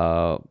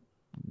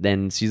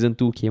 Then season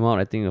 2 came out,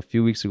 I think, a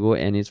few weeks ago,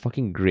 and it's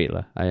fucking great,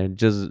 lah. I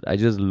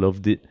just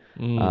loved it.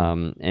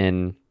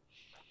 And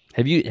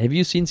have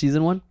you seen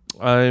season 1?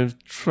 I've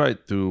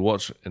tried to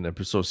watch an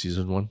episode of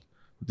season 1.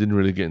 Didn't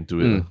really get into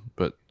it,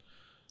 but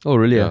Oh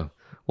really? Yeah.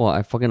 Well,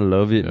 I fucking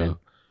love it, man.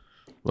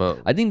 Well,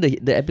 I think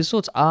the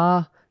episodes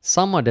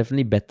some are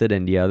definitely better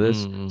than the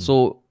others.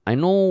 So I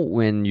know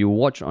when you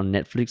watch on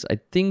Netflix, I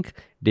think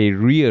they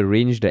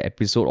rearrange the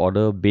episode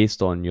order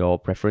based on your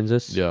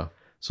preferences. yeah.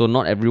 So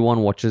not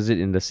everyone watches it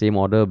in the same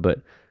order,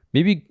 but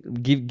maybe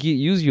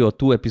use your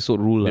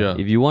 2-episode rule. Yeah.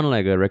 If you want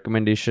like a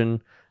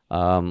recommendation,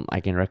 I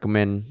can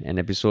recommend an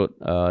episode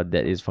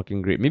that is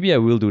fucking great. Maybe I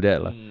will do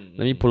that. Let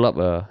me pull up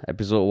a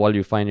episode while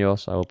you find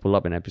yours. I will pull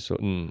up an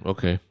episode.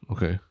 Okay.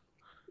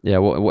 Yeah,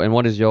 and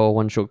what is your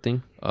one shock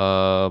thing?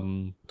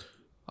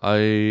 I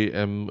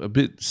am a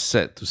bit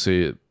sad to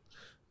say it,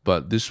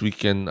 but this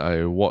weekend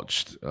I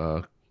watched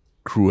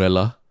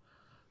Cruella.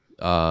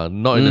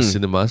 Not in the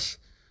cinemas,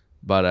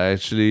 but I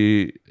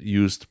actually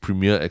used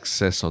Premier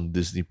Access on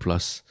Disney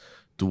Plus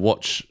to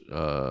watch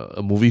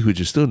a movie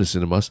which is still in the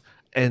cinemas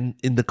and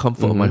in the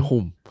comfort of my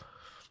home.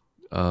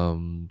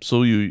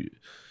 So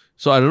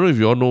I don't know if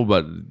you all know,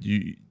 but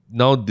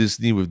now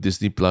Disney with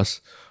Disney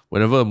Plus,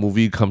 whenever a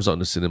movie comes out in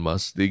the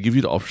cinemas, they give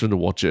you the option to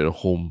watch it at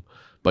home,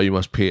 but you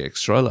must pay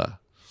extra lah.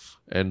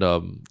 And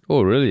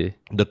Oh, really?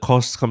 the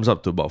cost comes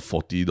up to about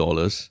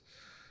 $40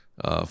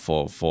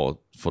 for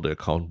the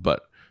account.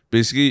 But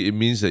basically, it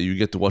means that you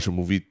get to watch a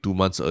movie 2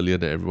 months earlier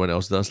than everyone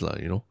else does lah.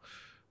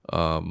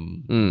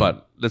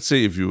 But let's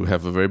say if you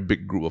have a very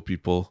big group of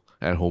people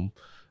at home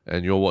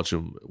and you all watch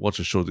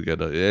a show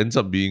together, it ends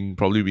up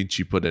probably being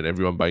cheaper than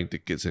everyone buying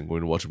tickets and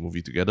going to watch a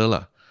movie together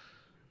lah.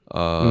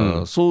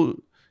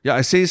 So yeah,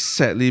 I say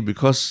sadly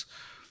because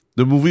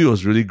the movie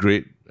was really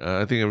great.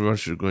 I think everyone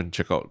should go and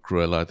check out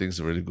Cruella. I think it's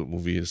a really good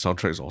movie. The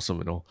soundtrack is awesome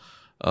and all.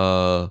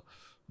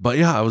 But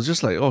yeah, I was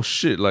just like, oh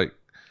shit, like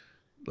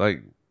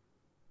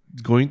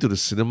going to the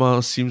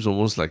cinema seems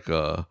almost like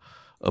a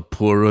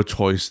poorer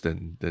choice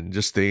than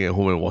just staying at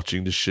home and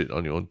watching this shit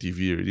on your own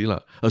TV already lah.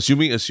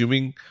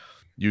 Assuming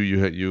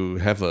you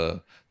have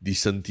a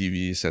decent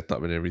TV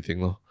setup and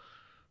everything lah.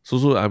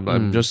 So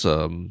I'm just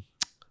a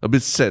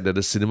bit sad that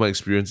the cinema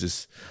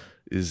experience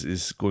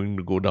is going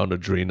to go down the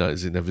drain lah.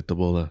 It's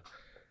inevitable lah.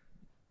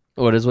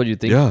 Oh, that's what you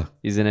think? Yeah.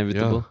 Is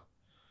inevitable? Yeah.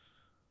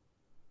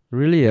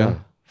 Really? Yeah.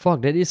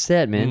 Fuck, that is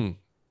sad, man.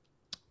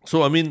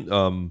 So I mean,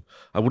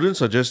 I wouldn't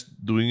suggest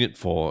doing it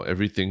for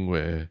everything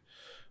where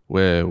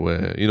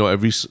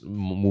every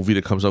movie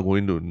that comes out,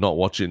 going to not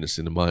watch it in the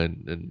cinema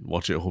and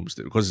watch it at home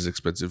instead because it's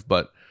expensive.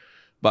 But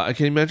I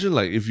can imagine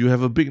like if you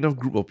have a big enough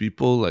group of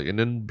people, like, and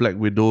then Black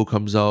Widow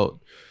comes out,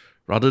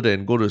 rather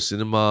than go to the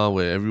cinema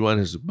where everyone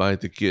has to buy a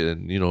ticket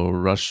and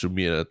rush to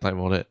meet at a time,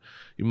 all that,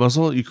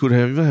 you could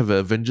even have an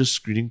Avengers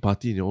screening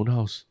party in your own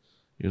house,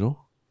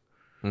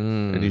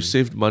 and you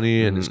saved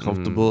money and it's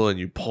comfortable and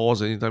you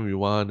pause anytime you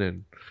want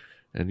and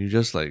you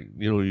just like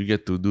you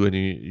get to do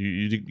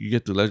you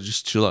get to like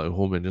just chill out at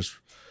home and just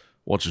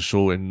watch a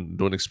show and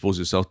don't expose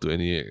yourself to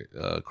any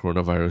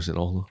coronavirus and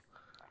all.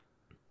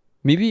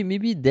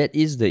 Maybe that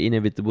is the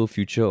inevitable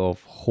future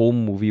of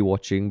home movie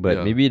watching,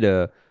 but maybe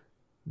the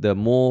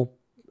more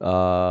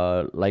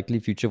likely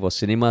future for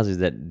cinemas is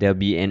that there'll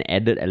be an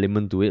added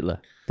element to it lah,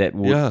 that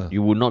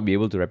you would not be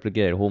able to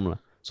replicate at home lah.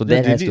 So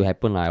that has to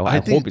happen lah. I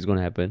hope it's going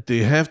to happen. They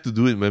have to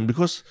do it, man,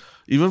 because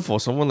even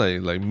for someone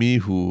like me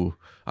who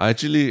I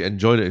actually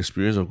enjoy the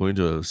experience of going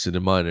to a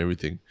cinema and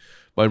everything,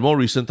 but in more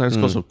recent times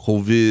because of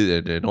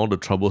COVID and all the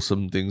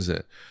troublesome things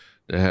that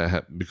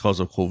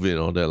because of COVID and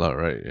all that lah,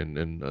 right,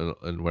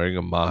 and wearing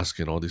a mask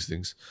and all these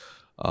things,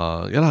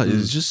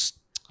 it's just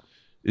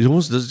it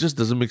almost just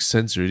doesn't make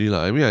sense really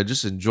lah. I mean, I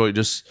just enjoy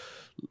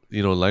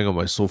lying on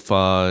my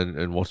sofa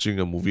and watching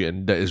a movie,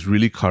 and that is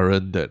really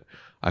current, that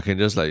I can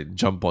just like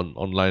jump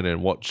online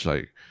and watch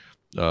like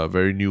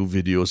very new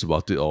videos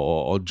about it,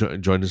 or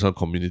join some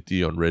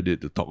community on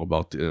Reddit to talk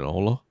about it and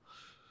all.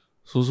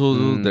 So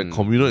that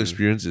communal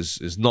experience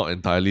is not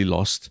entirely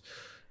lost.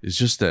 It's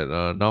just that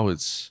now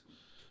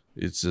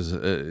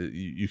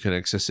you can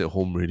access it at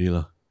home really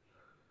lah.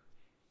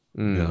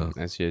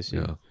 I see.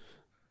 Yeah.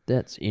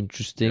 That's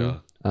interesting.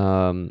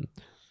 Yeah.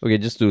 Okay,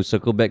 just to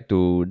circle back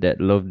to that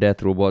Love,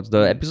 Death, Robots, the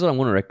episode I'm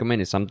going to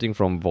recommend is something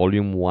from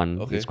Volume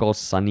 1. Okay. It's called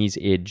Sunny's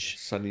Edge.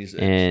 Sunny's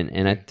Edge.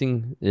 And I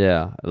think,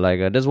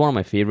 that's one of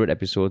my favorite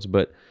episodes,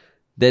 but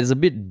there's a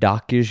bit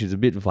darkish, it's a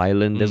bit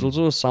violent. There's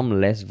also some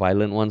less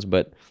violent ones,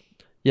 but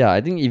yeah, I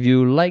think if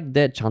you like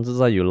that, chances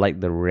are you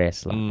like the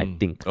rest, I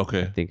think.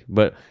 Okay. I think.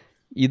 But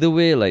either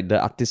way, like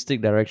the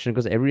artistic direction,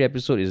 because every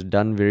episode is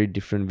done very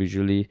different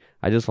visually,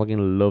 I just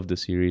fucking love the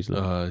series.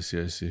 I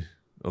see.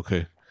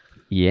 Okay.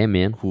 Yeah,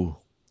 man.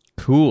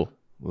 Cool.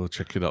 We'll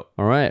check it out.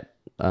 All right.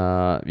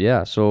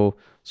 So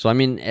I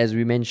mean, as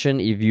we mentioned,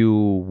 if you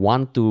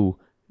want to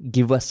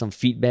give us some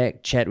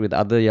feedback, chat with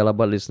other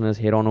Yalaba listeners,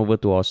 head on over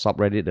to our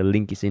subreddit. The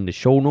link is in the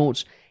show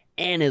notes.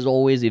 And as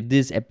always, if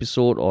this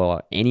episode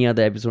or any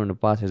other episode in the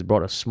past has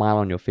brought a smile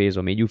on your face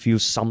or made you feel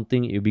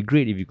something, it would be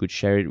great if you could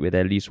share it with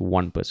at least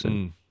one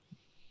person.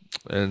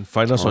 And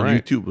find us on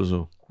YouTube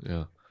also.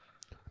 Yeah.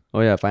 Oh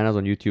yeah, find us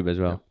on YouTube as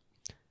well.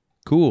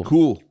 Cool.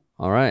 Cool.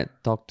 All right.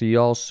 Talk to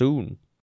y'all soon.